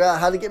even figure out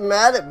how to get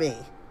mad at me.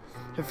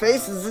 Her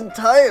face is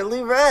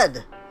entirely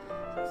red.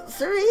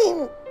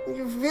 Serene,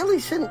 you really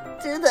shouldn't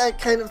do that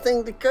kind of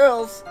thing to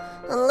girls,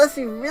 unless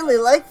you really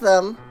like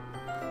them.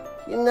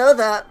 You know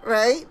that,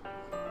 right?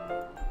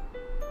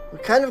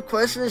 What kind of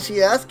question is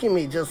she asking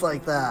me just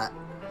like that?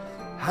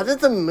 How did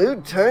the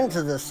mood turn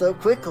to this so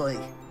quickly?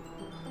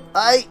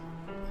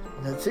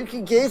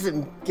 Natsuki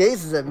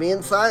gazes at me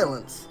in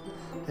silence.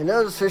 I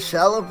notice her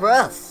shallow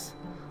breaths.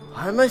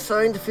 Why am I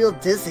starting to feel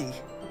dizzy?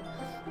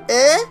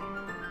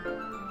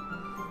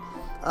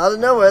 Out of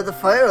nowhere, the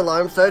fire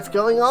alarm starts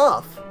going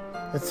off.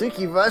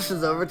 Natsuki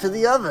rushes over to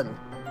the oven.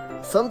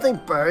 Something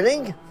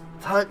burning?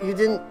 Thought you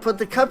didn't put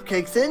the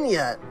cupcakes in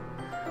yet.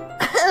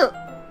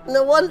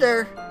 No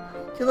wonder.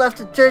 You left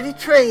a dirty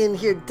tray in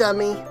here,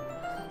 dummy.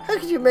 How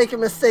could you make a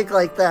mistake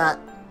like that?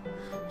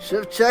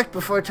 Should have checked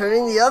before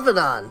turning the oven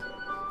on.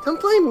 Don't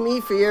blame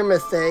me for your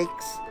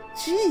mistakes.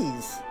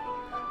 Jeez.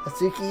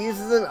 Natsuki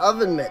uses an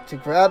oven mitt to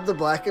grab the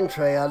blackened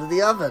tray out of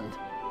the oven.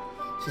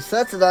 She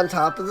sets it on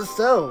top of the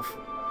stove.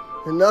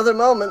 In another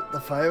moment, the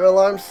fire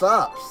alarm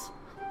stops.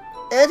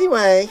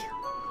 Anyway,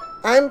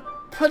 I'm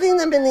putting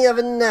them in the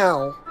oven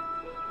now.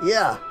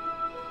 Yeah.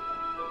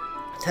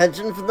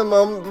 Tension from the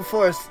moment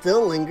before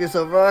still lingers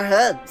over our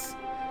heads,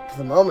 but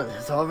the moment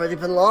has already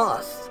been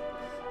lost.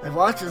 I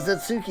watch as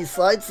Natsuki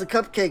slides the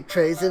cupcake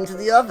trays into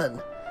the oven.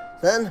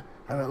 Then,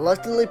 I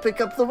reluctantly pick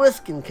up the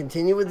whisk and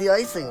continue with the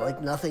icing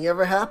like nothing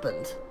ever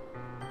happened.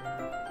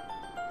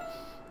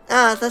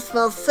 Ah, that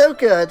smells so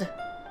good.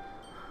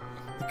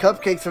 The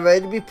cupcakes are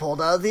ready to be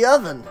pulled out of the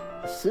oven.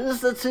 As soon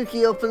as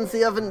Natsuki opens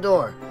the oven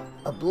door,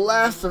 a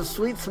blast of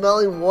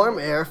sweet-smelling warm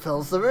air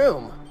fills the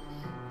room.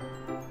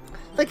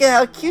 Look at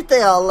how cute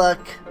they all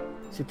look.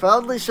 She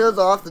proudly shows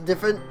off the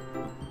different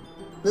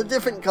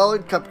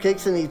colored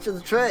cupcakes in each of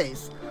the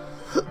trays.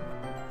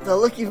 They'll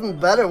look even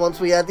better once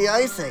we add the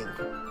icing.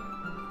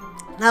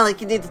 Not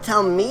like you need to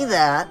tell me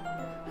that.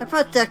 I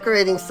brought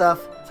decorating stuff,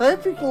 so I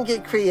hope you can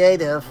get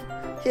creative.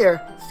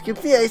 Here, scoop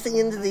the icing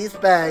into these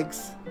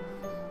bags.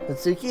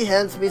 Natsuki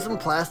hands me some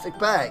plastic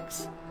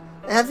bags.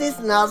 I have these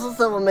nozzles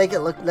that will make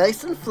it look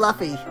nice and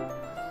fluffy.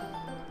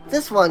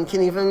 This one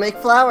can even make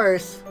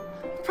flowers.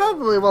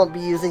 Probably won't be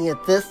using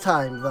it this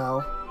time,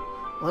 though.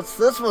 What's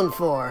this one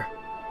for?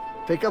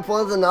 Pick up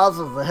one of the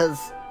nozzles that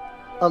has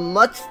a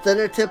much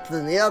thinner tip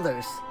than the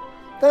others.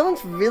 That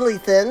one's really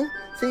thin,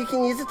 so you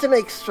can use it to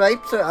make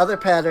stripes or other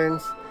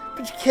patterns.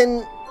 But you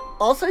can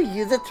also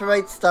use it to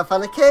write stuff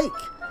on a cake.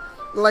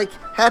 Like,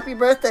 happy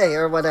birthday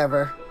or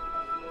whatever.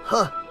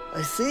 Huh,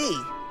 I see.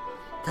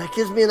 That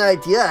gives me an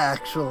idea,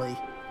 actually.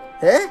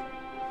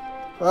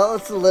 Well,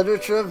 it's a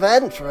literature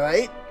event,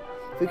 right?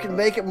 We can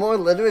make it more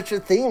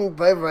literature-themed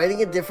by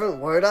writing a different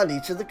word on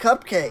each of the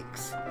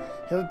cupcakes.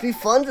 It would be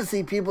fun to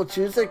see people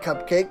choose their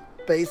cupcake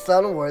based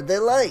on a word they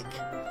like.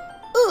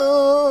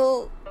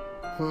 Ooh!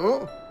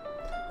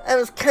 I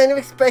was kind of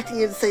expecting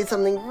you to say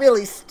something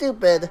really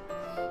stupid.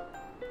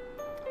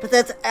 But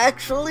that's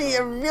actually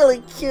a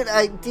really cute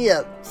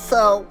idea,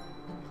 so...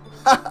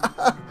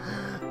 but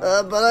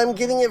I'm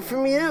getting it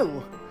from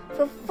you.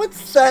 But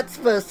what's that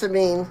supposed to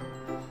mean?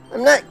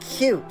 I'm not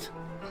cute.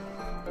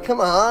 Come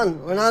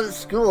on, we're not at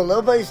school,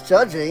 nobody's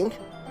judging.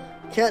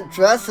 You can't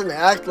dress and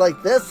act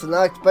like this and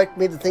not expect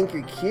me to think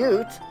you're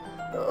cute.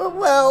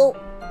 Well...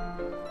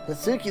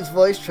 Natsuki's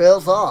voice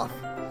trails off.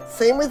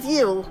 Same with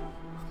you.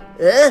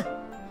 Did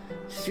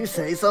you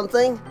say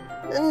something?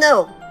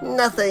 No,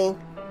 nothing.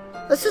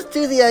 Let's just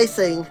do the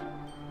icing.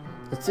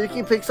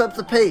 Natsuki picks up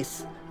the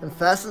paste and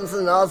fastens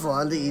the nozzle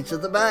onto each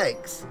of the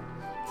bags.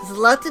 There's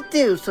a lot to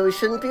do, so we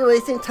shouldn't be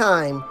wasting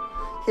time.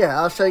 Here,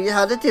 I'll show you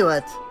how to do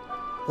it.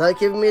 Without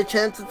giving me a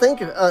chance to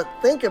think about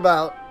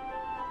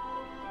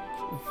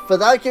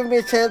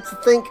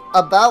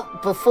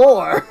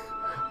before.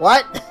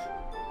 What?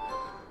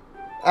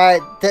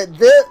 Alright,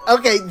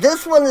 okay,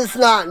 this one is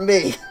not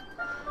me.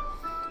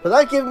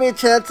 Without giving me a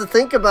chance to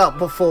think about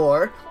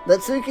before,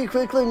 Natsuki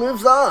quickly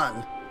moves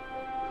on.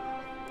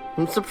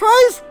 I'm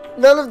surprised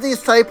none of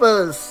these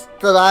typos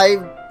that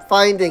I'm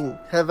finding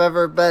have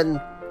ever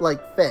been,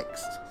 like,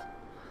 fixed.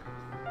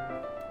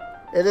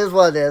 it is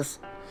what it is.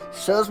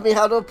 Shows me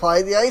how to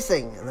apply the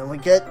icing, and then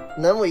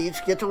we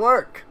each get to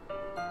work.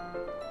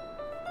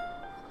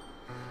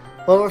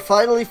 When we're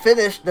finally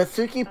finished,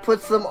 Natsuki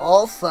puts them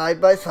all side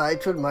by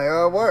side to admire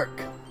our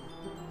work.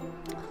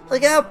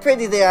 Look how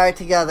pretty they are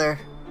together.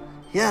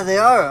 Yeah, they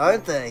are,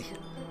 aren't they?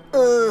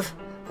 I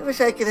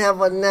wish I could have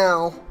one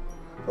now.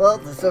 Well,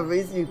 there's no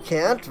reason you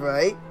can't,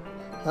 right?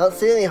 I don't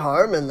see any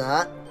harm in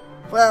that.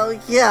 Well,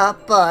 yeah,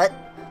 but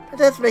my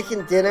dad's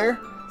making dinner,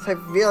 so I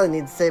really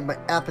need to save my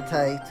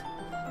appetite.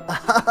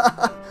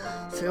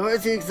 So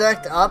where's the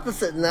exact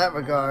opposite in that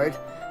regard?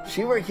 If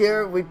she were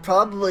here, we'd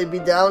probably be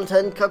down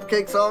 10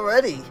 cupcakes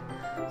already.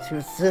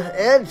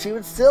 She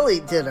would still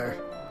eat dinner.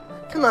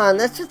 Come on,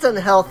 that's just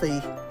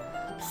unhealthy.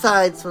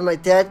 Besides, when my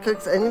dad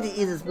cooks, I need to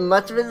eat as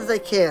much of it as I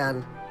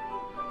can.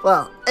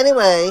 Well,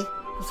 anyway,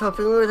 I was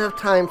hoping we would have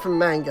time for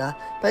manga,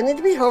 but I need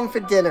to be home for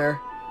dinner.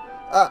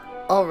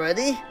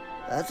 Already?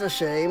 That's a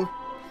shame.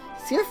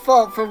 It's your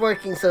fault for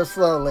working so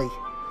slowly.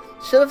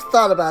 Should have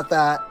thought about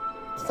that.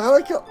 It's not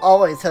like you'll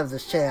always have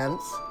this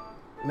chance.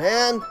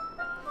 Man,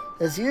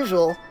 as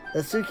usual,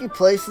 Natsuki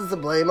places the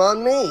blame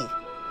on me.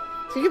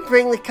 So you can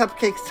bring the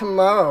cupcakes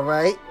tomorrow,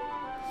 right?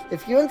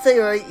 If you and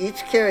Sayori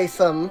each carry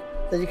some,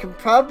 then you can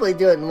probably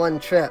do it in one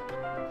trip.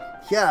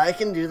 Yeah, I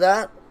can do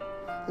that.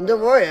 And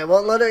don't worry, I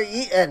won't let her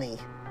eat any.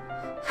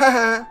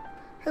 Haha,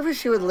 I wish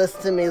she would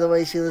listen to me the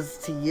way she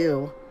listens to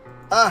you.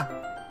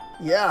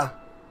 Yeah.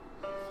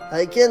 I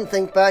again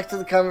think back to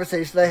the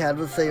conversation I had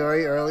with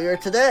Sayori earlier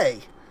today.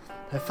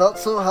 I felt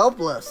so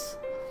helpless.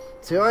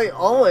 Sayori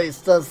always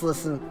does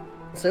listen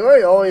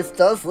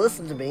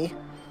to me.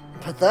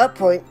 But at that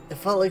point, it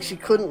felt like she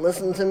couldn't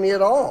listen to me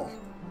at all.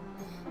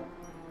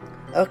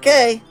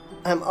 Okay,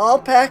 I'm all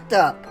packed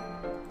up.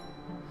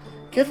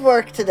 Good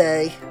work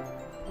today.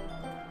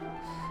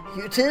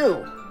 You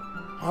too.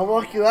 I'll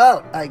walk you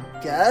out, I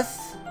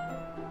guess.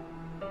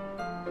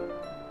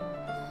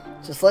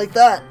 Just like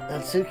that,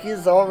 Natsuki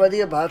is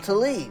already about to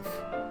leave.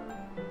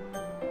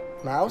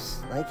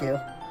 Mouse, thank you.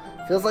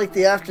 Feels like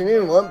the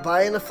afternoon went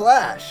by in a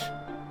flash.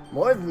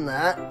 More than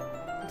that,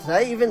 did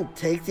I even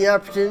take the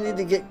opportunity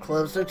to get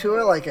closer to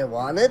her like I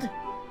wanted?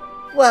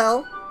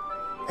 Well,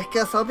 I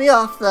guess I'll be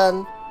off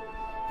then.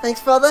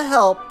 Thanks for all the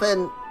help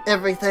and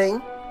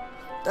everything.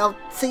 I'll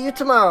see you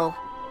tomorrow.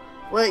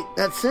 Wait,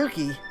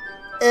 Natsuki?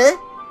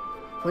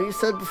 What you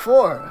said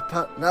before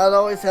about not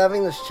always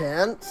having this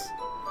chance?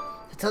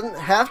 It doesn't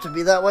have to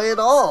be that way at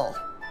all.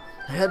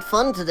 I had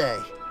fun today.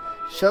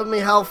 Showed me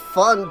how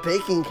fun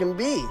baking can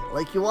be,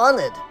 like you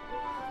wanted.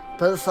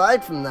 But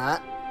aside from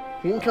that,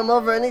 you can come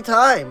over any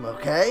time,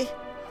 okay?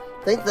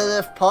 Think that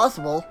if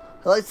possible,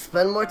 I'd like to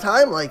spend more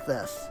time like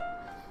this.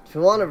 If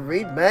you want to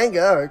read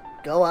manga or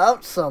go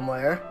out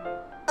somewhere.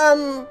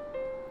 Do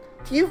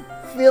you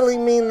really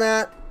mean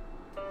that?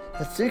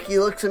 Natsuki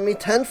looks at me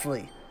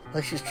tensely,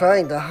 like she's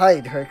trying to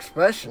hide her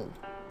expression.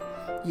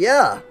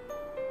 Yeah.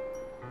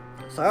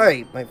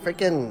 Sorry, my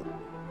freaking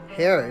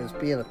hair is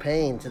being a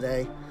pain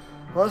today.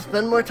 I want to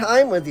spend more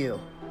time with you.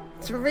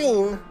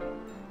 Serene,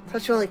 I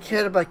thought you only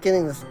cared about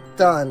getting this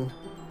done.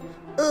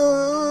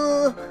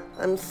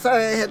 I'm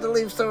sorry I had to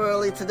leave so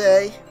early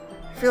today.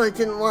 I really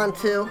didn't want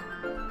to.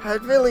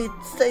 I'd really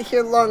stay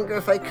here longer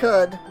if I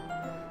could.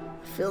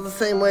 I feel the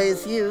same way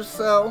as you,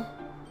 so...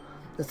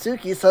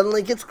 Natsuki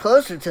suddenly gets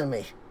closer to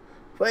me.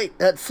 Wait,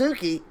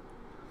 Natsuki?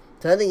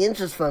 10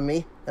 inches from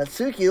me,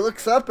 Natsuki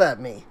looks up at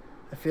me.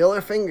 I feel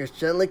her fingers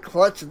gently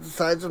clutch at the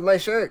sides of my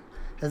shirt,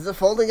 as if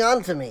holding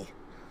on to me.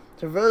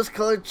 Her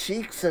rose-colored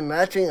cheeks and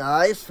matching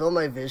eyes fill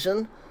my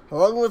vision,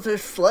 along with her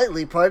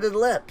slightly parted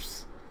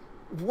lips.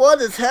 What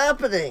is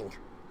happening?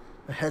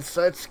 My head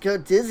starts to go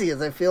dizzy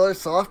as I feel her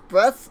soft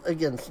breath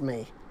against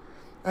me.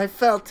 I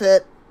felt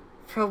it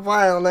for a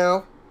while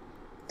now.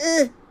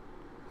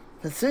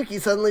 Natsuki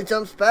suddenly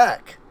jumps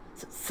back.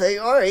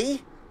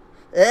 Sayori?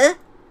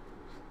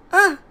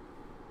 Oh,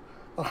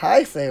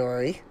 hi,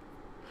 Sayori.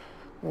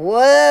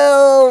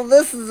 Well,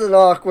 this is an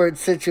awkward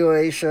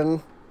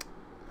situation.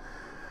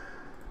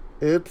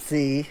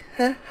 Oopsie.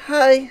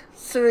 Hi,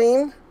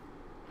 Serene.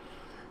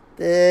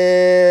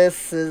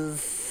 This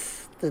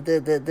is a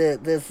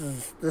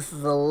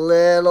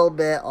little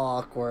bit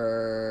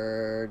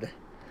awkward.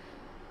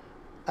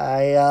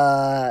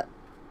 I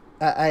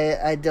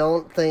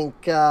don't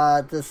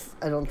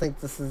think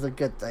this is a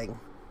good thing.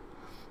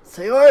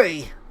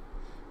 Sayori,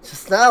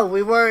 just now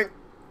we weren't.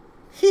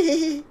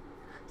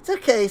 It's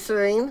okay,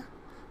 Serene.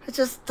 I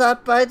just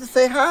stopped by to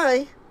say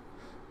hi.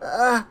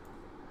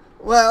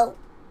 Well,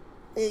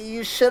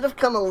 you should have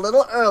come a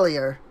little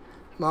earlier.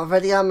 I'm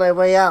already on my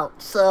way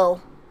out,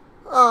 so...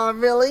 Aw,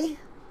 really?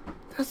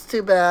 That's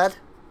too bad.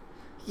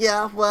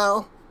 Yeah,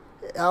 well,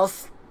 I'll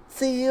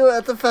see you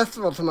at the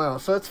festival tomorrow,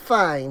 so it's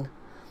fine.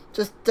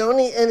 Just don't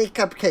eat any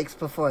cupcakes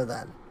before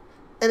then.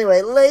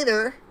 Anyway,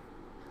 later.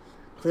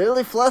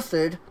 Clearly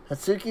flustered,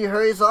 Natsuki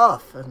hurries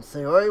off, and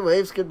Sayori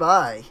waves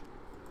goodbye.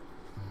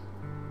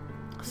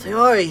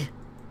 Sayori,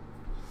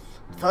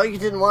 I thought you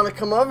didn't want to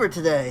come over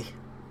today.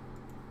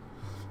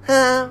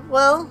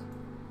 Well,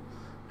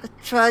 I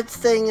tried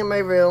staying in my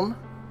room,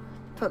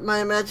 but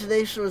my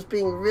imagination was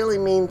being really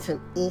mean to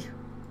me.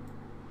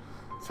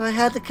 So I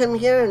had to come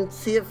here and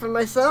see it for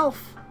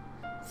myself.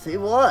 See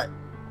what?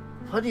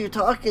 What are you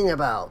talking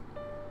about?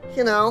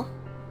 You know,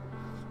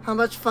 how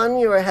much fun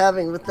you were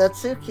having with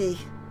Natsuki.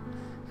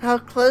 How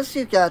close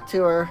you got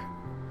to her.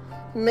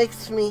 It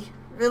makes me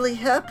really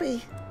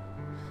happy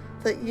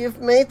that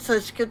you've made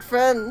such good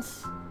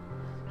friends.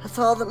 That's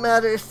all that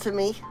matters to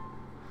me.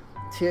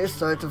 Tears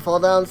start to fall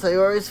down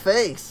Sayori's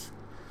face.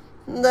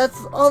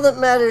 That's all that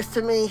matters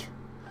to me.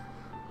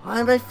 Why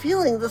am I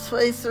feeling this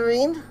way,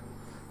 Serene?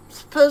 I'm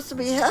supposed to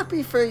be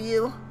happy for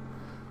you.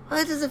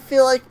 Why does it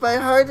feel like my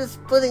heart is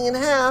splitting in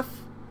half?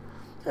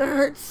 It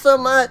hurts so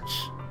much.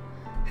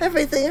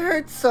 Everything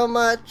hurts so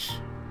much.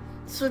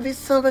 This would be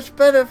so much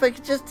better if I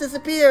could just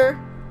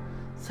disappear.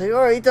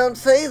 Sayori, don't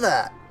say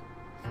that.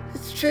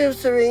 It's true,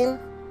 Serene.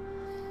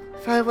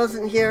 If I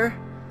wasn't here,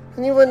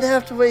 then you wouldn't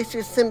have to waste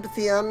your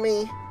sympathy on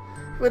me.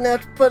 You wouldn't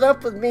have to put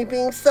up with me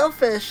being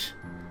selfish.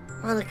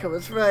 Monica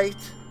was right.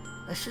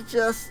 I should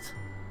just...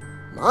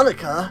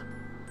 Monica?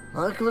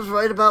 Monica was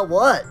right about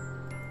what?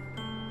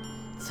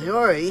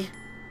 Sayori,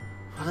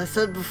 what I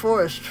said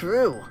before is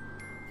true.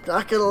 I'm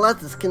not gonna let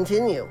this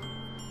continue.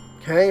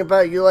 Caring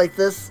about you like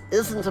this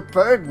isn't a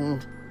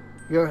burden.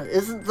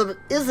 Isn't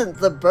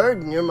the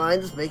burden your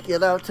mind is making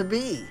it out to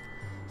be.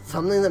 It's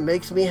something that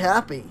makes me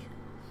happy.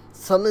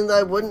 Something that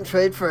I wouldn't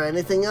trade for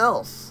anything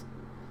else.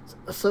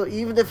 So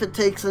even if it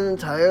takes an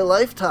entire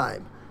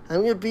lifetime,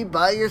 I'm gonna be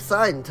by your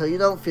side until you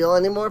don't feel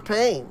any more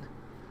pain.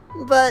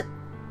 But...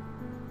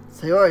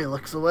 Sayori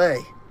looks away.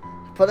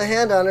 I put a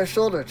hand on her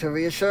shoulder to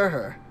reassure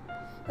her.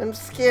 I'm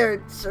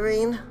scared,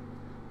 Serene.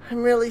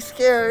 I'm really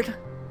scared.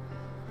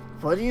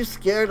 What are you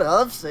scared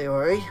of,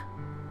 Sayori?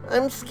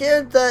 I'm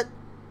scared that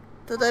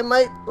I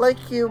might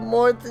like you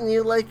more than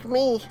you like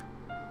me.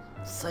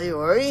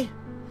 Sayori?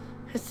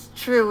 It's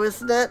true,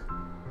 isn't it?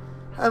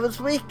 I was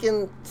weak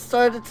and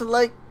started to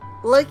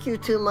like you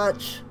too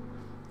much.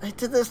 I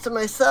did this to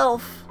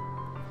myself.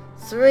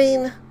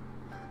 Serene,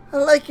 I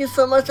like you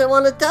so much I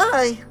want to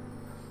die.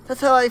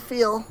 That's how I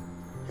feel.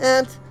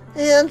 And,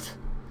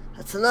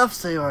 that's enough,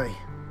 Sayori.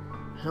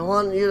 I don't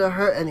want you to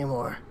hurt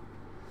anymore.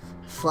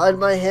 I slide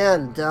my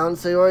hand down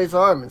Sayori's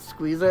arm and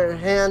squeeze her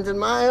hand in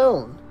my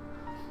own.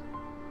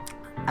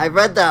 I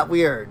read that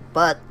weird,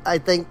 but I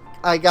think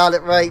I got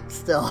it right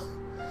still.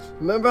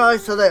 Remember how I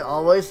said I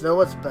always know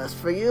what's best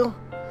for you?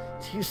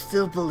 Do you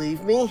still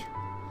believe me?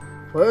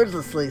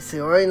 Wordlessly,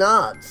 Sayori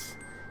nods.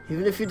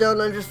 Even if you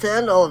don't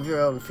understand all of your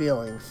own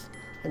feelings,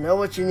 I know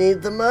what you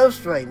need the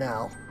most right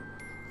now.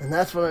 And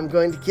that's what I'm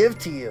going to give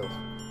to you.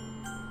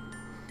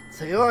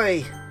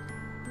 Sayori.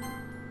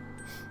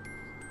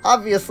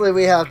 Obviously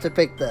we have to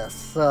pick this,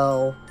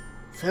 so...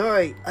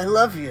 Sayori, I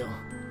love you.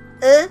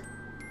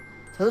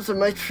 Those are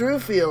my true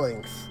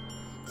feelings.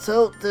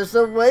 So there's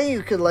no way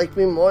you could like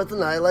me more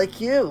than I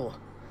like you.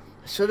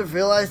 I should have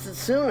realized it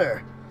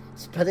sooner.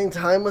 Spending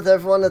time with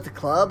everyone at the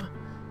club,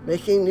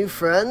 making new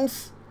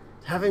friends,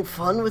 having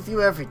fun with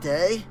you every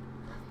day.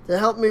 That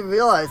helped me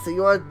realize that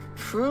you are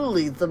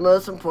truly the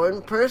most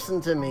important person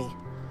to me.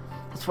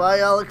 That's why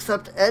I'll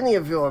accept any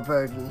of your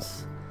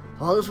burdens,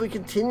 as long as we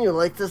continue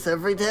like this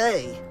every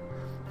day,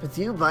 with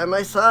you by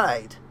my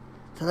side.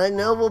 Then I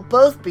know we'll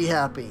both be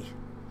happy.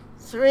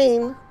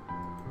 Serene.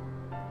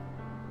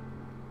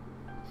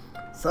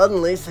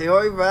 Suddenly,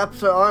 Sayori wraps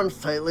her arms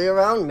tightly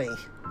around me.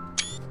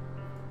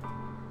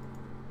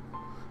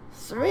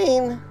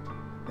 Serene,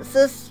 is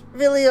this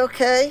really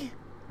okay?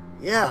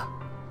 Yeah.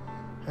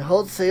 I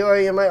hold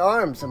Sayori in my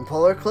arms and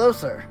pull her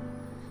closer.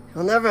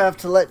 You'll never have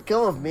to let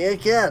go of me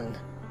again.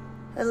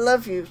 I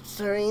love you,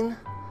 Serene.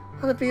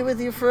 I want to be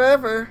with you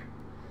forever.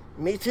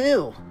 Me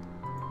too.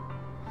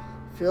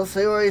 Feel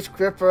Sayori's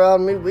grip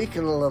around me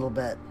weaken a little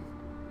bit.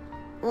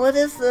 What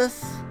is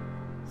this?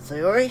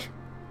 Sayori?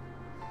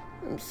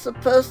 I'm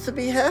supposed to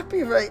be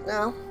happy right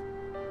now.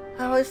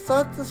 I always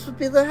thought this would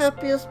be the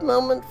happiest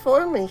moment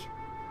for me.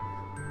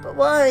 But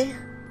why?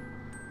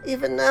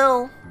 Even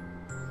now,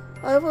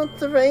 why won't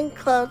the rain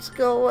clouds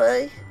go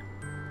away?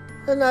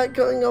 They're not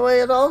going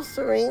away at all,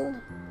 Serene.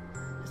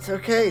 It's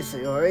okay,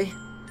 Sayori.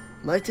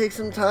 It might take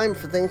some time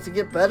for things to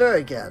get better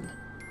again.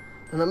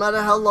 But no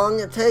matter how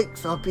long it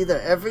takes, I'll be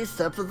there every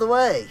step of the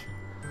way.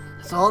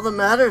 That's all that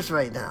matters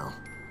right now.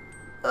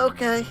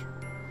 Okay.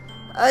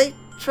 I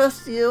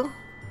trust you.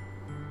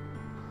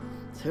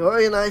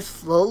 Sayori and I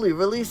slowly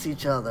release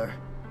each other.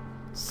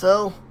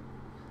 So,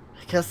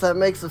 I guess that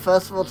makes the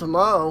festival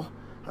tomorrow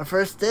our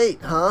first date,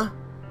 huh?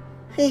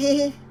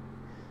 Hehe.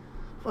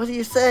 What are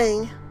you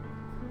saying?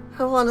 I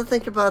don't want to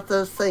think about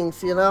those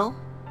things, you know?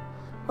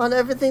 I want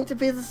everything to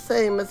be the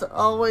same as it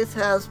always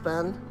has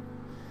been.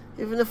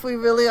 Even if we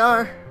really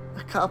are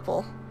a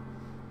couple.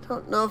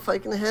 Don't know if I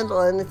can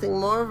handle anything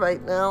more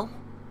right now.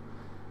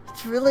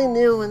 It's really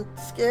new and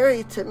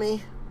scary to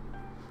me.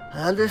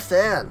 I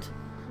understand.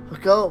 We'll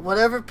go at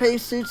whatever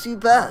pace suits you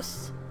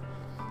best.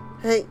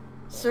 Hey,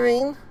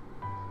 Serene?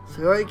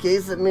 Sayori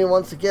gazed at me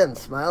once again,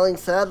 smiling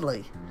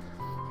sadly.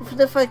 Even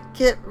if I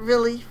get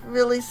really,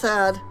 really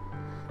sad,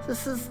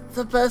 this is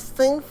the best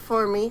thing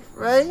for me,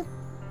 right?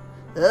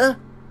 Huh?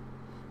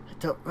 I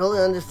don't really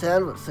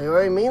understand what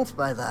Sayori means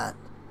by that.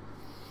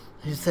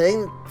 Are you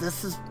saying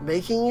this is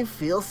making you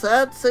feel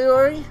sad,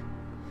 Sayori?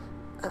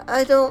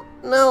 I don't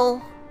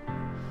know.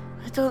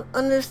 I don't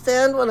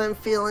understand what I'm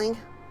feeling.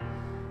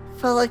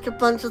 Felt like a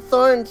bunch of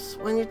thorns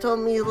when you told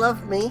me you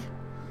loved me.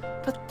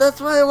 But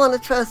that's why I want to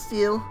trust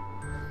you.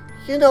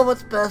 You know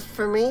what's best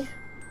for me.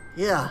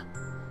 Yeah,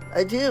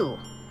 I do.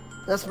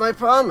 That's my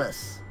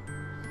promise.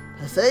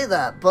 I say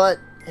that, but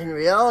in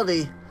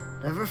reality,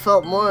 I never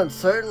felt more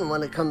uncertain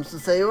when it comes to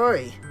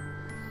Sayori.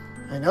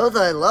 I know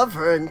that I love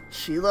her and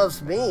she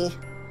loves me,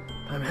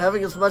 but I'm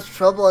having as much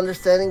trouble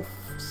understanding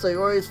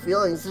Sayori's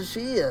feelings as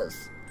she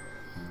is.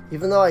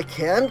 Even though I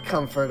can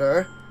comfort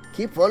her, I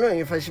keep wondering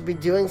if I should be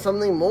doing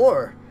something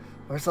more,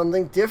 or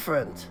something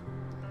different.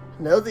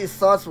 I know these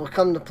thoughts will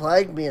come to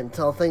plague me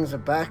until things are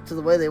back to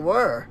the way they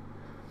were.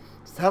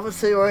 Is that what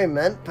Sayori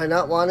meant by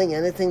not wanting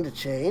anything to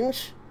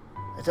change?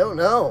 I don't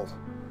know,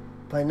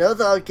 but I know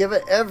that I'll give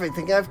it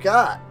everything I've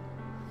got.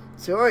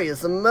 Sayori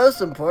is the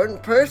most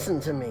important person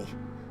to me.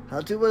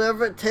 I'll do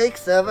whatever it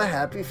takes to have a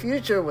happy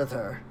future with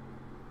her.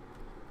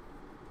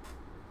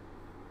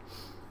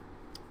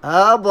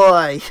 Oh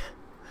boy,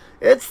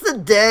 it's the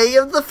day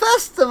of the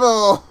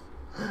festival.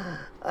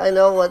 I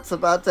know what's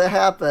about to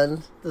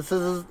happen. This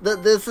is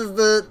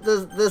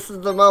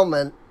the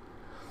moment.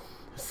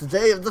 It's the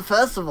day of the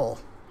festival.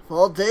 Of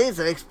all days,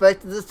 I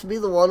expected this to be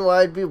the one where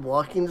I'd be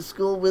walking to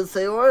school with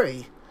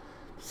Sayori.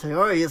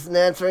 Sayori isn't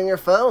answering her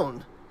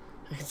phone.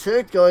 I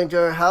considered going to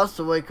her house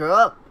to wake her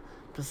up,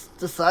 but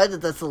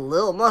decided that's a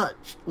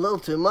little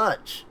too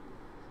much.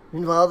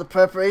 Meanwhile, the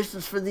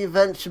preparations for the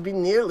event should be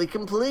nearly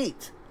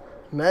complete.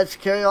 I managed to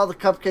carry all the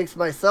cupcakes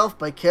myself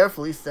by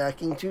carefully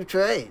stacking 2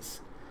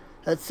 trays.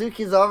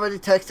 Hatsuki's already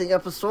texting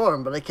up a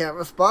storm, but I can't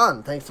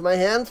respond thanks to my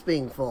hands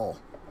being full.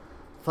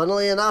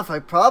 Funnily enough, I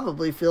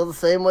probably feel the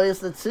same way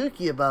as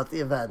Natsuki about the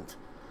event.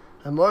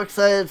 I'm more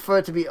excited for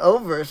it to be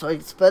over so I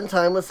can spend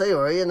time with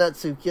Sayori and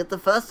Natsuki at the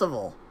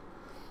festival.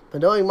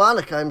 But knowing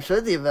Monica, I'm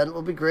sure the event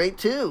will be great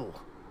too.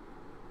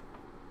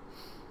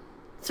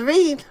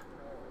 Serene,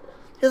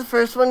 you're the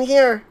first one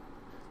here.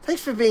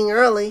 Thanks for being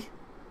early.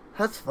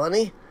 That's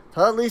funny.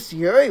 Thought at least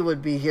Yuri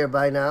would be here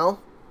by now.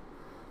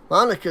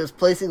 Monica is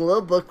placing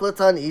little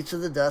booklets on each of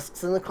the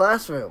desks in the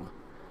classroom.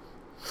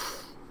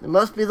 It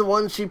must be the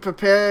ones she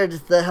prepared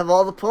that have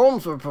all the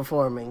poems we're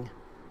performing.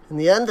 In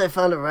the end, I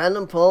found a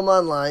random poem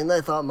online that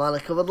I thought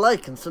Monica would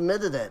like and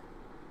submitted it.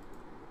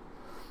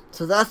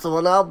 So that's the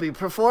one I'll be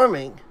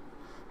performing.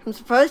 I'm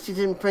surprised you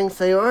didn't bring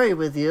Sayori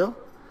with you.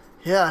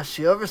 Yeah,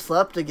 she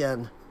overslept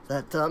again.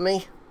 That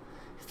dummy.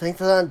 You think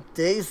that on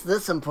days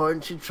this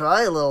important she'd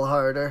try a little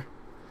harder.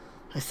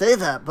 I say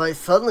that, but I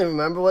suddenly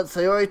remember what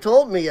Sayori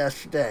told me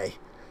yesterday.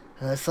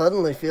 And I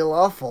suddenly feel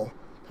awful,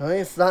 knowing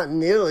it's not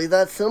nearly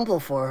that simple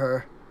for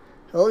her.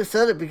 I only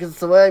said it because it's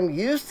the way I'm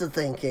used to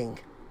thinking.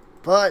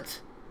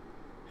 But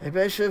maybe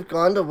I should have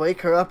gone to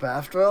wake her up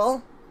after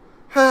all?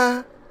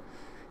 Ha!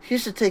 You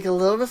should take a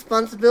little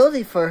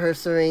responsibility for her,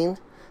 Serene.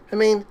 I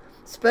mean,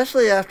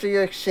 especially after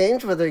your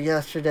exchange with her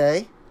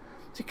yesterday.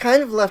 You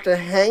kind of left her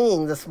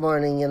hanging this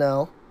morning, you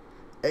know.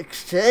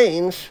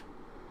 Exchange?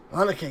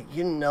 Monica,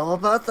 you know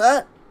about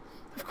that?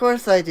 Of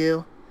course I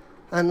do.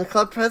 I'm the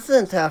club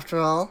president, after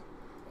all.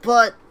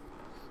 But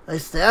I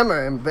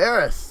stammer,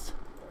 embarrassed.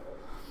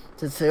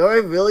 Did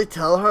Sayori really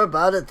tell her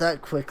about it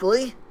that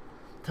quickly?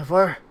 That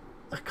we're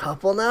a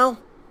couple now?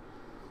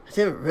 I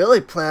didn't really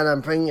plan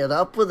on bringing it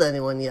up with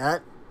anyone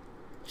yet.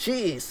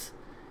 Jeez,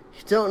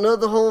 you don't know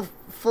the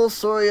full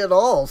story at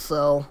all,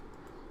 so...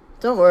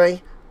 Don't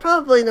worry,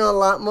 probably know a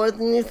lot more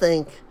than you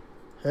think.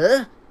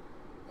 Huh?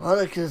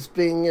 Monica's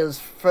being as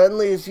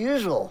friendly as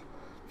usual.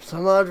 For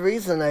some odd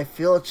reason, I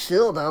feel a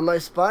chill down my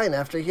spine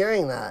after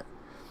hearing that.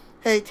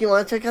 Hey, do you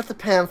want to check out the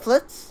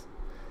pamphlets?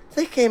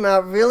 They came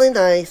out really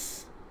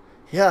nice.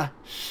 Yeah,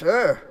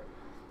 sure.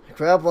 I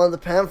grabbed one of the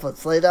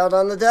pamphlets laid out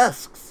on the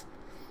desks.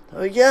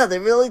 Oh yeah, they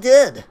really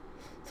did.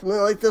 Something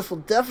like this will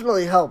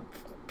definitely help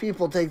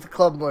people take the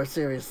club more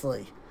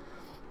seriously.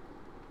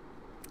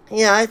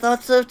 Yeah, I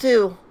thought so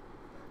too.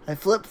 I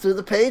flipped through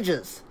the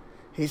pages.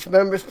 Each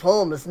member's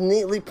poem is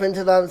neatly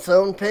printed on its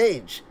own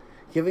page,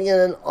 giving it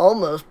an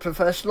almost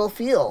professional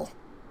feel.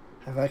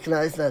 I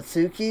recognized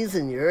Natsuki's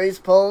and Yuri's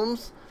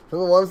poems from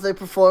the ones they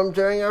performed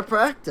during our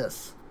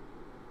practice.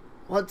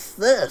 What's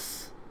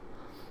this?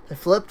 I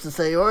flipped to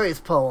Sayori's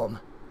poem.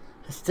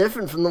 It's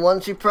different from the one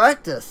she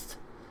practiced.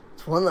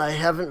 It's one that I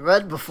haven't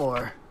read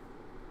before.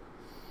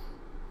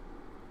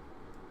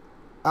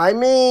 I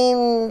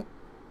mean,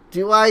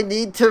 do I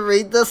need to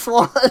read this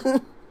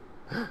one?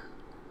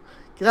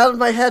 Get out of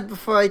my head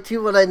before I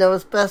do what I know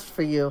is best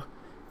for you.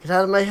 Get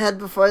out of my head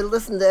before I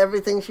listen to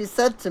everything she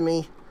said to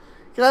me.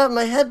 Get out of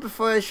my head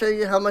before I show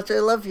you how much I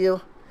love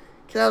you.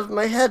 Get out of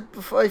my head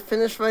before I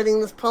finish writing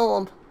this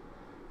poem.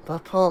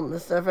 But poem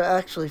is never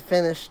actually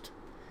finished.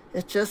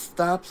 It just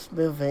stops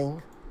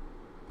moving.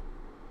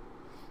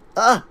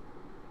 Ah!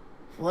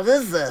 What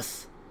is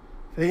this?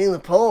 Reading the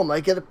poem,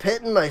 I get a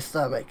pit in my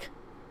stomach.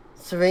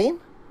 Serene?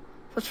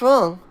 What's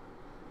wrong?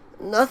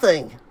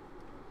 Nothing.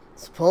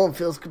 This poem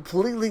feels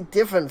completely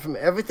different from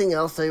everything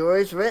else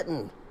Sayori's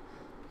written.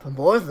 But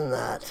more than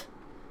that,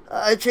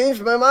 I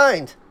changed my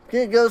mind. I'm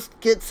gonna go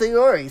get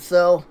Sayori,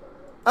 so...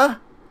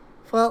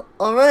 well,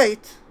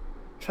 alright.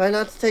 Try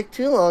not to take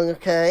too long,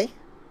 okay?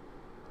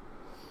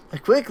 I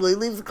quickly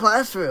leave the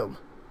classroom.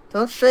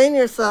 Don't strain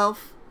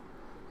yourself.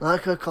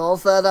 Naka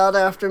calls that out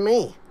after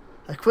me.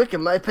 I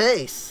quicken my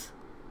pace.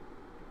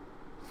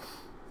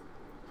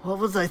 What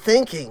was I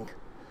thinking?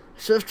 I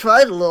should have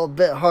tried a little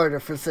bit harder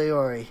for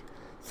Sayori.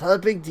 It's not a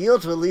big deal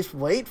to at least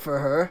wait for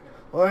her,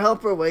 or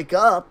help her wake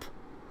up.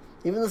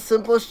 Even the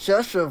simplest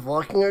gesture of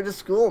walking her to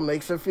school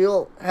makes her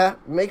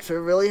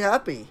really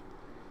happy.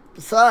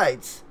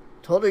 Besides,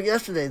 I told her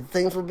yesterday that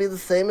things will be the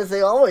same as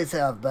they always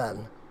have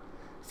been.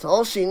 It's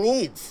all she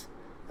needs,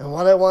 and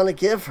what I want to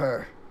give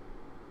her.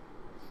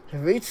 I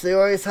reach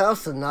Sayori's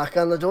house and knock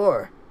on the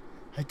door.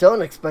 I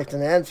don't expect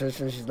an answer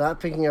since she's not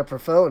picking up her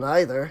phone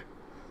either.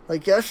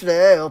 Like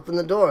yesterday, I opened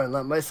the door and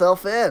let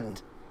myself in.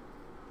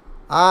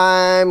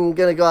 I'm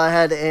going to go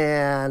ahead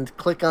and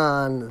click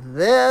on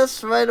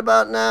this right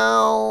about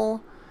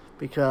now,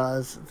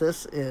 because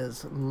this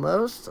is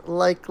most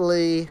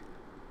likely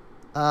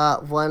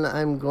when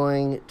I'm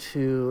going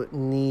to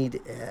need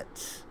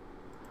it.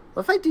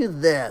 What if I do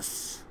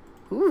this?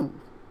 Ooh.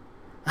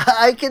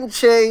 I can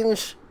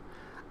change.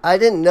 I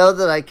didn't know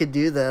that I could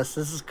do this.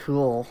 This is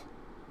cool.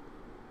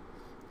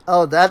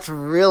 Oh, that's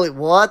really...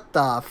 What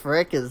the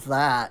frick is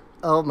that?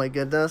 Oh my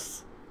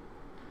goodness.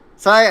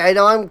 Sorry, I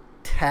know I'm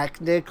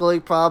technically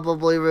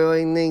probably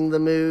ruining the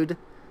mood,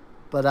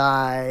 but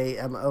I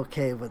am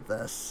okay with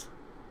this.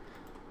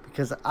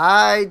 Because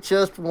I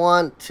just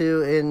want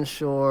to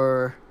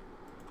ensure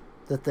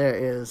that there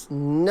is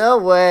no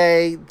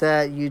way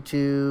that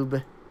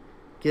YouTube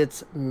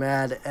gets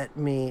mad at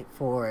me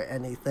for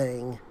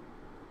anything.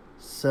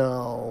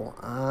 So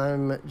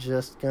I'm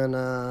just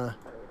gonna...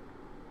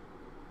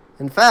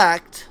 In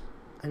fact,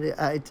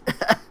 I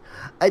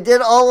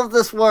did all of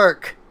this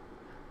work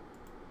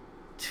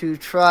to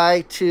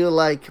try to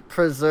like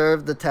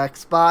preserve the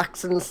text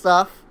box and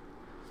stuff,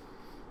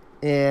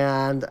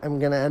 and I'm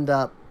gonna end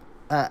up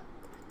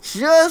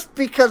just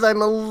because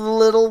I'm a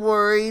little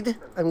worried,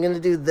 I'm gonna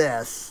do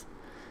this.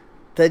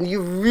 Then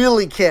you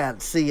really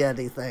can't see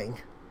anything.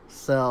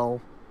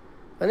 So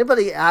if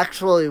anybody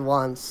actually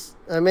wants,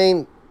 I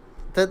mean,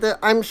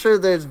 I'm sure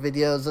there's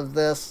videos of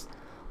this,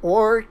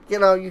 or you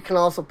know, you can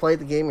also play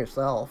the game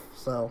yourself.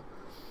 So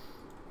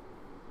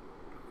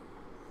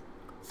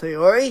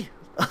Sayori?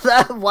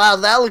 Wow,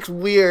 that looks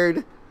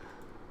weird.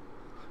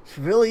 She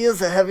really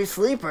is a heavy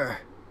sleeper.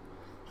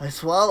 I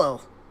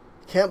swallow.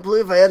 Can't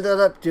believe I ended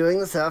up doing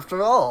this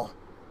after all.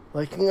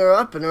 Waking her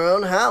up in her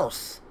own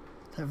house.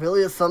 That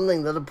really is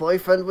something that a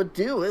boyfriend would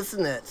do,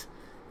 isn't it?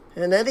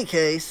 In any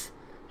case,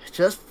 it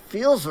just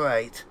feels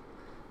right.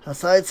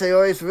 Outside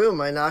Sayori's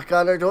room, I knock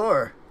on her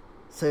door.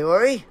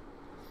 Sayori?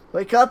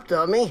 Wake up,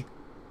 dummy.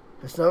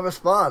 There's no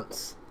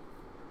response.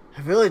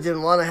 I really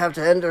didn't want to have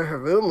to enter her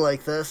room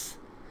like this.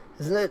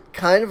 Isn't it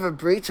kind of a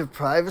breach of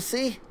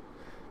privacy?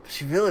 But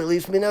she really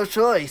leaves me no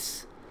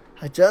choice.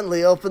 I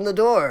gently open the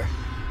door.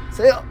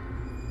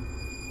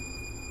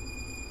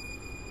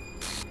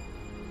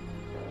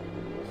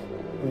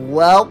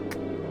 Welp.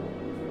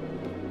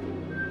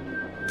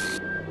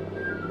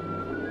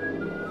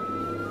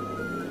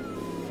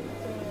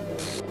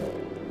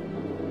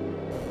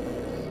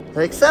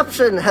 An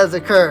exception has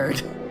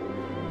occurred.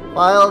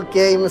 File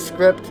game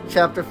script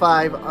chapter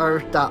 5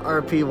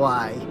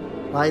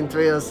 r.rpy line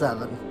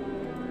 307.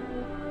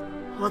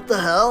 What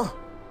the hell?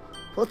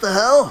 What the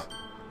hell?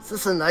 Is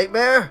this a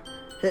nightmare?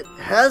 It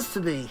has to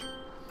be.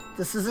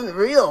 This isn't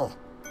real.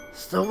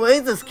 There's no way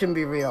this can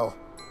be real.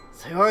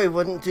 Sayori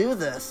wouldn't do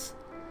this.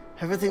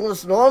 Everything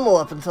was normal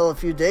up until a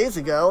few days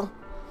ago.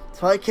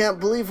 So I can't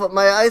believe what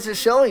my eyes are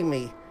showing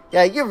me.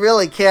 Yeah, you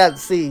really can't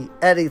see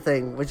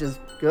anything, which is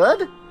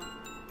good.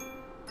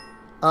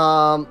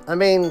 I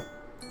mean,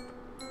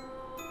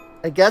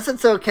 I guess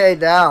it's okay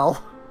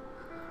now.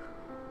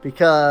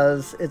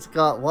 Because it's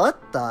got...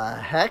 What the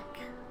heck?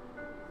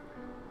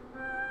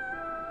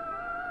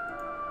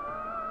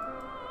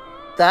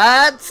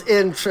 That's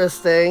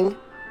interesting.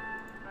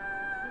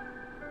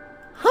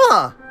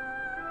 Huh.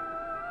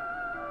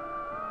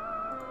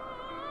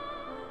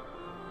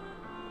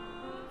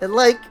 It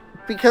like,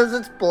 because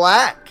it's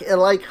black, it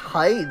like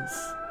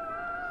hides.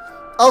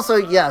 Also,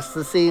 yes,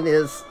 the scene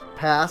is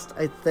past,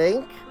 I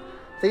think.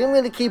 I think I'm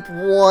going to keep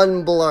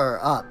one blur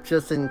up,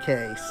 just in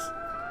case.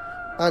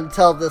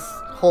 Until this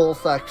whole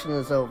section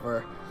is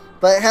over.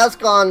 But it has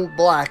gone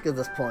black at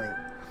this point.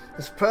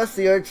 I suppressed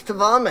the urge to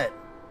vomit.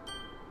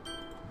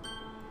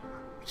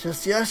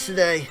 Just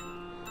yesterday,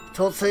 I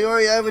told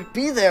Sayori I would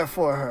be there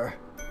for her.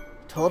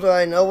 I told her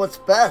I know what's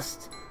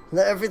best, and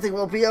that everything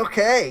will be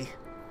okay.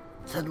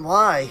 Then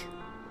why?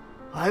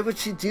 Why would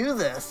she do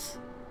this?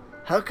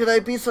 How could I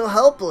be so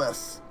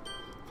helpless?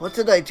 What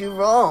did I do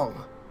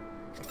wrong?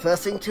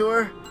 Confessing to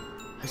her?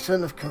 I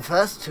shouldn't have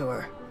confessed to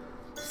her.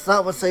 It's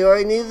not what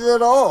Sayori needed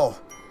at all.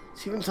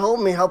 She even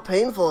told me how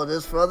painful it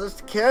is for others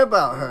to care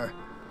about her.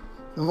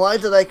 And why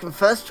did I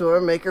confess to her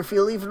and make her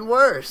feel even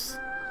worse?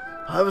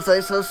 Why was I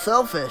so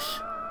selfish?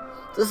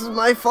 This is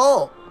my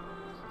fault.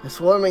 My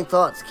swarming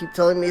thoughts keep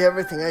telling me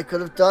everything I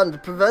could have done to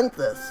prevent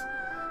this.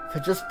 If I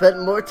just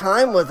spent more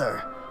time with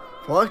her,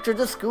 walked her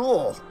to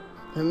school,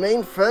 and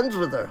remained friends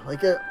with her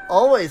like it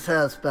always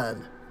has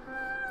been,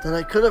 then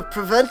I could have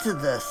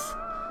prevented this.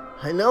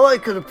 I know I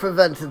could have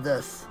prevented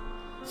this.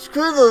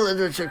 Screw the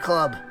literature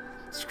club.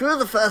 Screw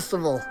the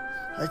festival.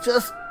 I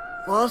just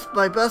lost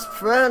my best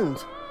friend.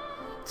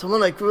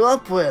 Someone I grew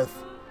up with.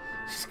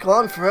 She's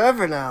gone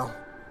forever now.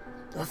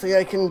 Nothing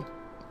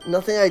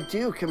I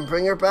do can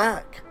bring her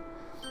back.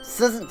 This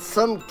isn't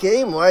some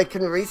game where I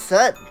can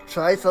reset,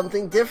 try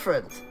something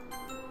different.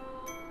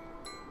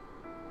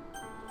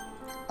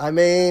 I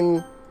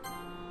mean,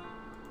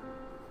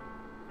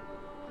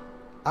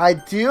 I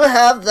do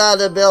have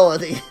that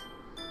ability.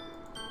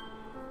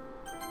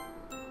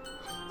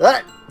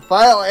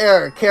 File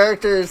error.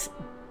 Characters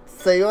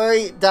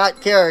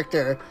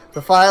Sayori.character.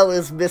 The file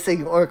is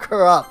missing or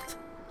corrupt.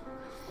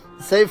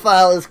 The save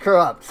file is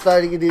corrupt.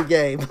 Starting a new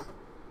game.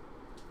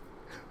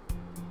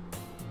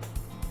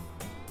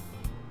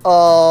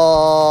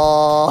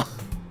 Oh,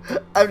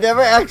 I've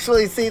never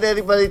actually seen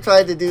anybody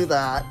try to do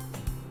that.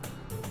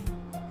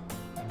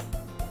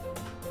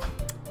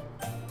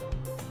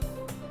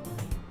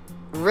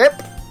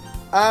 Rip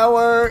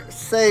our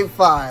save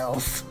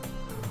files.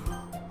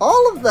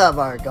 All of them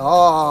are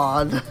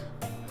gone.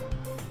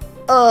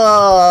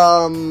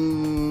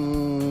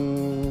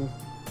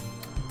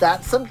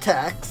 That's some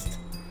text.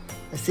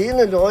 I see an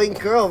annoying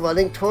girl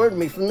running toward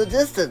me from the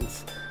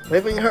distance,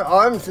 waving her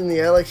arms in the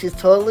air like she's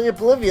totally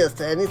oblivious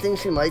to anything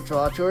she might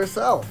draw to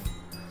herself.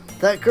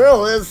 That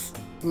girl is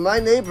my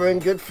neighbor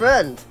and good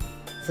friend,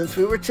 since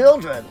we were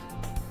children.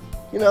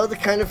 You know, the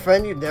kind of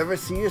friend you'd never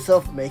see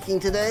yourself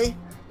making today,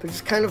 but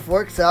just kind of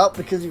works out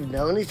because you've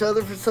known each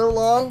other for so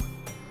long.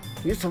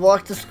 We used to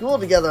walk to school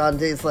together on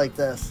days like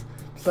this.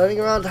 Starting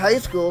around high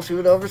school, she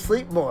would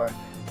oversleep more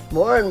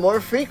and more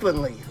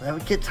frequently. I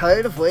would get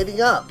tired of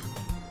waiting up.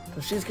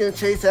 If she's gonna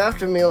chase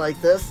after me like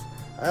this,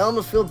 I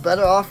almost feel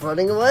better off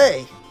running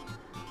away.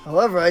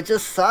 However, I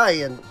just sigh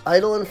and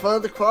idle in front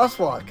of the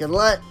crosswalk and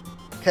let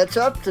catch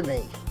up to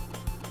me.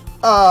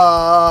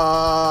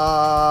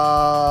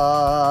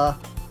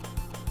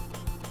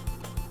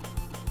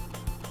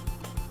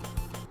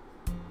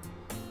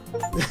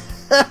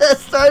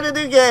 Start a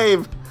new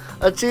game.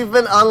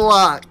 Achievement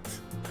unlocked.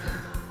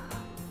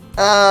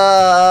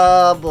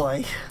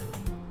 Boy.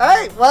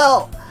 Alright,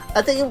 well,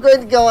 I think I'm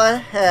going to go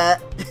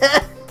ahead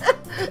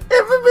and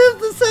remove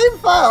the same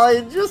file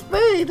I just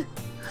made.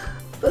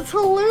 That's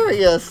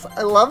hilarious.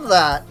 I love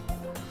that.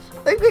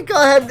 I think we go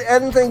ahead and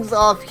end things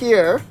off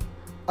here.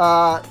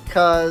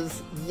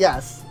 Cause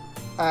yes,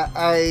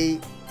 that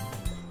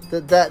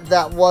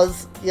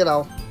was, you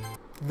know,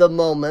 the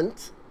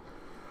moment.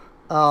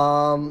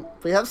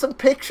 We have some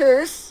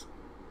pictures.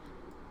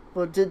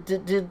 Well,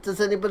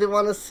 does anybody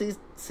want to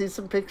see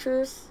some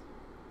pictures?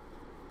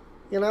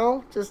 You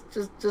know, just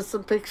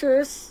some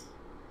pictures.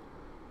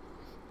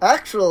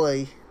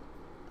 Actually,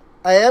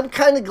 I am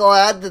kind of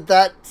glad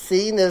that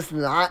scene is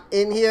not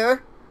in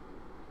here.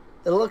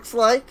 It looks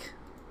like.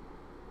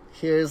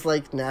 Here's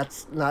like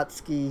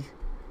Natsuki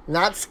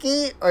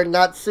or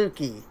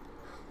Natsuki.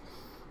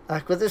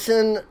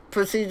 Acquisition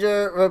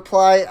procedure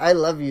reply, I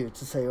love you,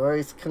 to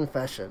Sayori's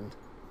confession.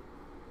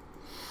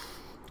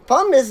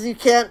 Problem is you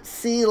can't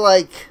see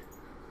like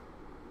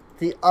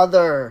the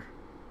other,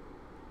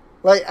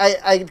 like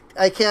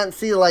I can't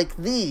see like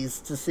these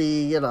to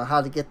see, you know,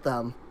 how to get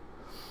them.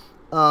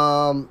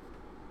 I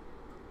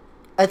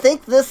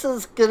think this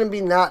is gonna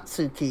be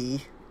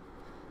Natsuki,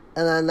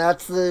 and then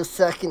that's the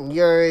second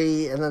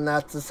Yuri, and then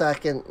that's the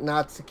second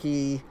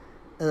Natsuki,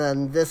 and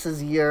then this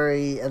is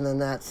Yuri, and then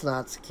that's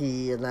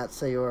Natsuki, and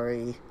that's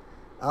Sayori.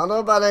 I don't know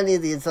about any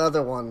of these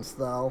other ones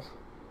though.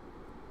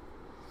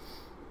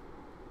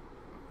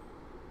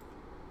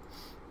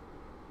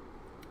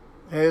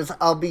 Here's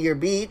I'll Be Your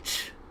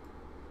Beach.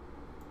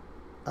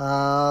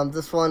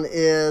 This one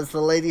is The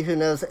Lady Who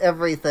Knows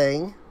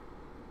Everything.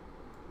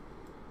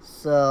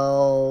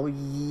 So,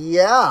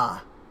 yeah.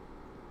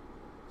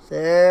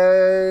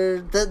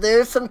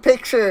 There's some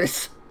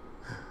pictures.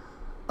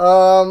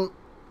 I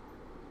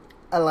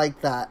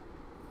like that.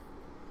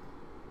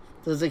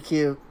 Those are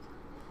cute.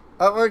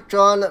 Artwork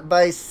drawn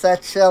by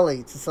Seth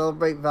Shelley to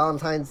celebrate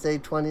Valentine's Day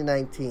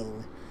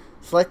 2019.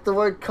 Select the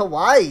word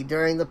kawaii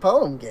during the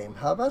poem game.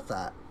 How about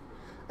that?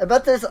 I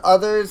bet there's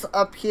others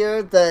up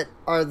here that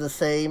are the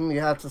same.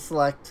 You have to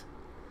select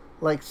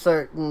like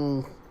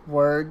certain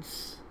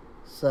words.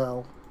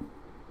 So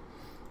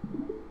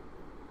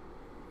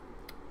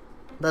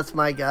that's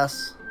my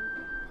guess.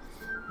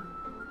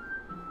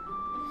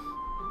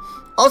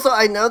 Also,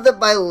 I know that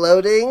by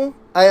loading,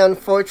 I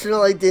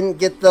unfortunately didn't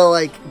get the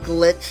like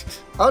glitched.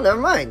 Oh,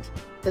 never mind.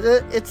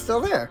 It's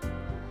still there.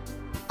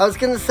 I was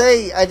gonna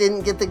say I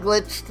didn't get the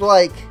glitched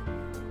like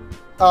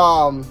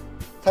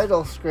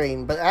title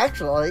screen, but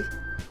actually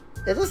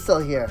it is still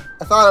here.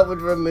 I thought it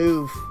would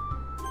remove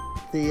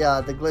the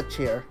glitch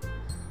here.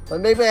 But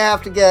maybe I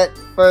have to get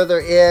further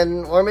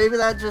in, or maybe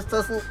that just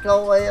doesn't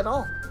go away at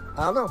all.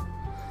 I don't know.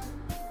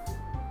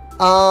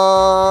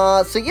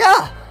 So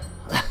yeah.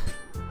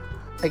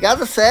 I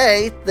gotta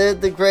say,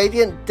 the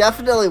gradient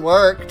definitely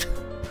worked.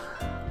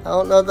 I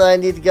don't know that I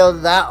need to go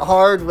that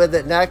hard with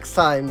it next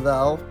time,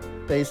 though,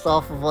 based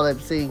off of what I'm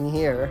seeing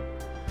here.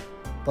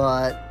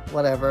 But,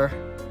 whatever.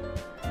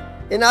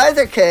 In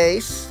either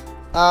case,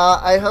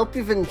 I hope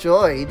you've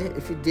enjoyed.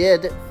 If you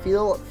did,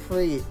 feel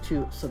free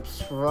to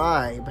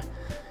subscribe.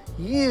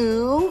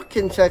 You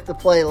can check the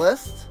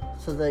playlist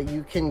so that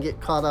you can get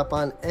caught up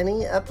on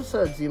any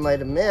episodes you might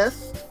have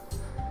missed.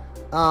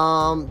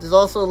 There's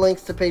also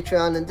links to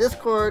Patreon and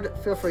Discord.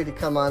 Feel free to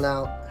come on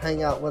out,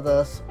 hang out with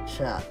us,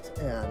 chat,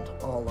 and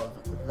all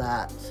of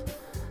that.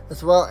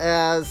 As well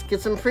as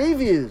get some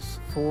previews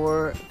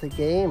for the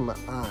game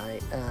I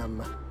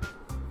am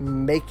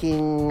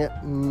making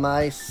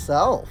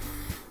myself.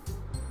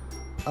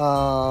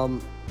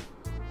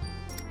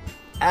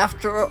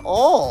 After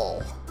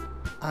all,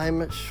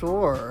 I'm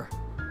sure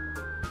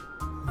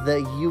that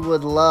you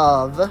would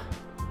love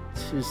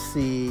to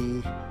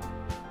see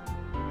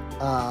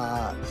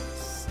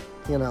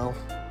you know,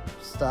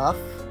 stuff.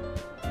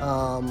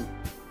 I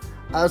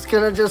was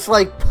gonna just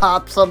like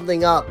pop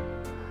something up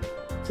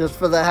just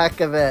for the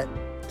heck of it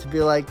to be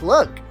like,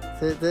 look,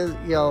 you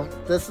know,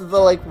 this is the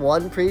like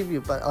one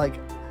preview, but like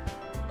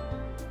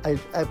I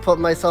put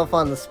myself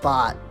on the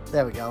spot.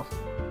 There we go.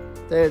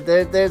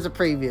 There's a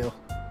preview.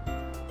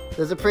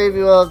 There's a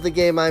preview of the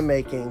game I'm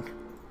making.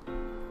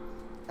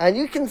 And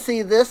you can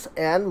see this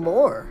and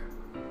more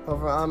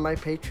over on my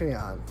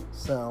Patreon.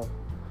 So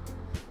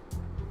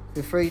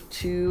feel free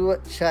to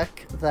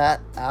check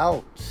that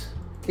out.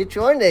 Get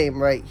your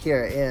name right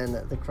here in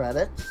the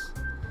credits.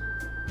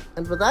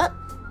 And with that,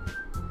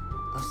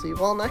 I'll see you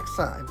all next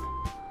time.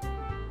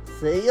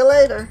 See you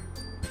later.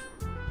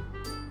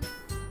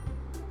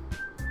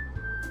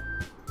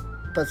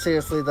 But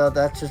seriously though,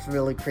 that's just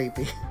really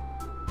creepy.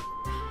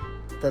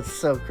 That's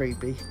so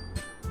creepy.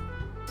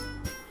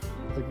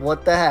 Like,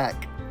 what the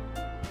heck?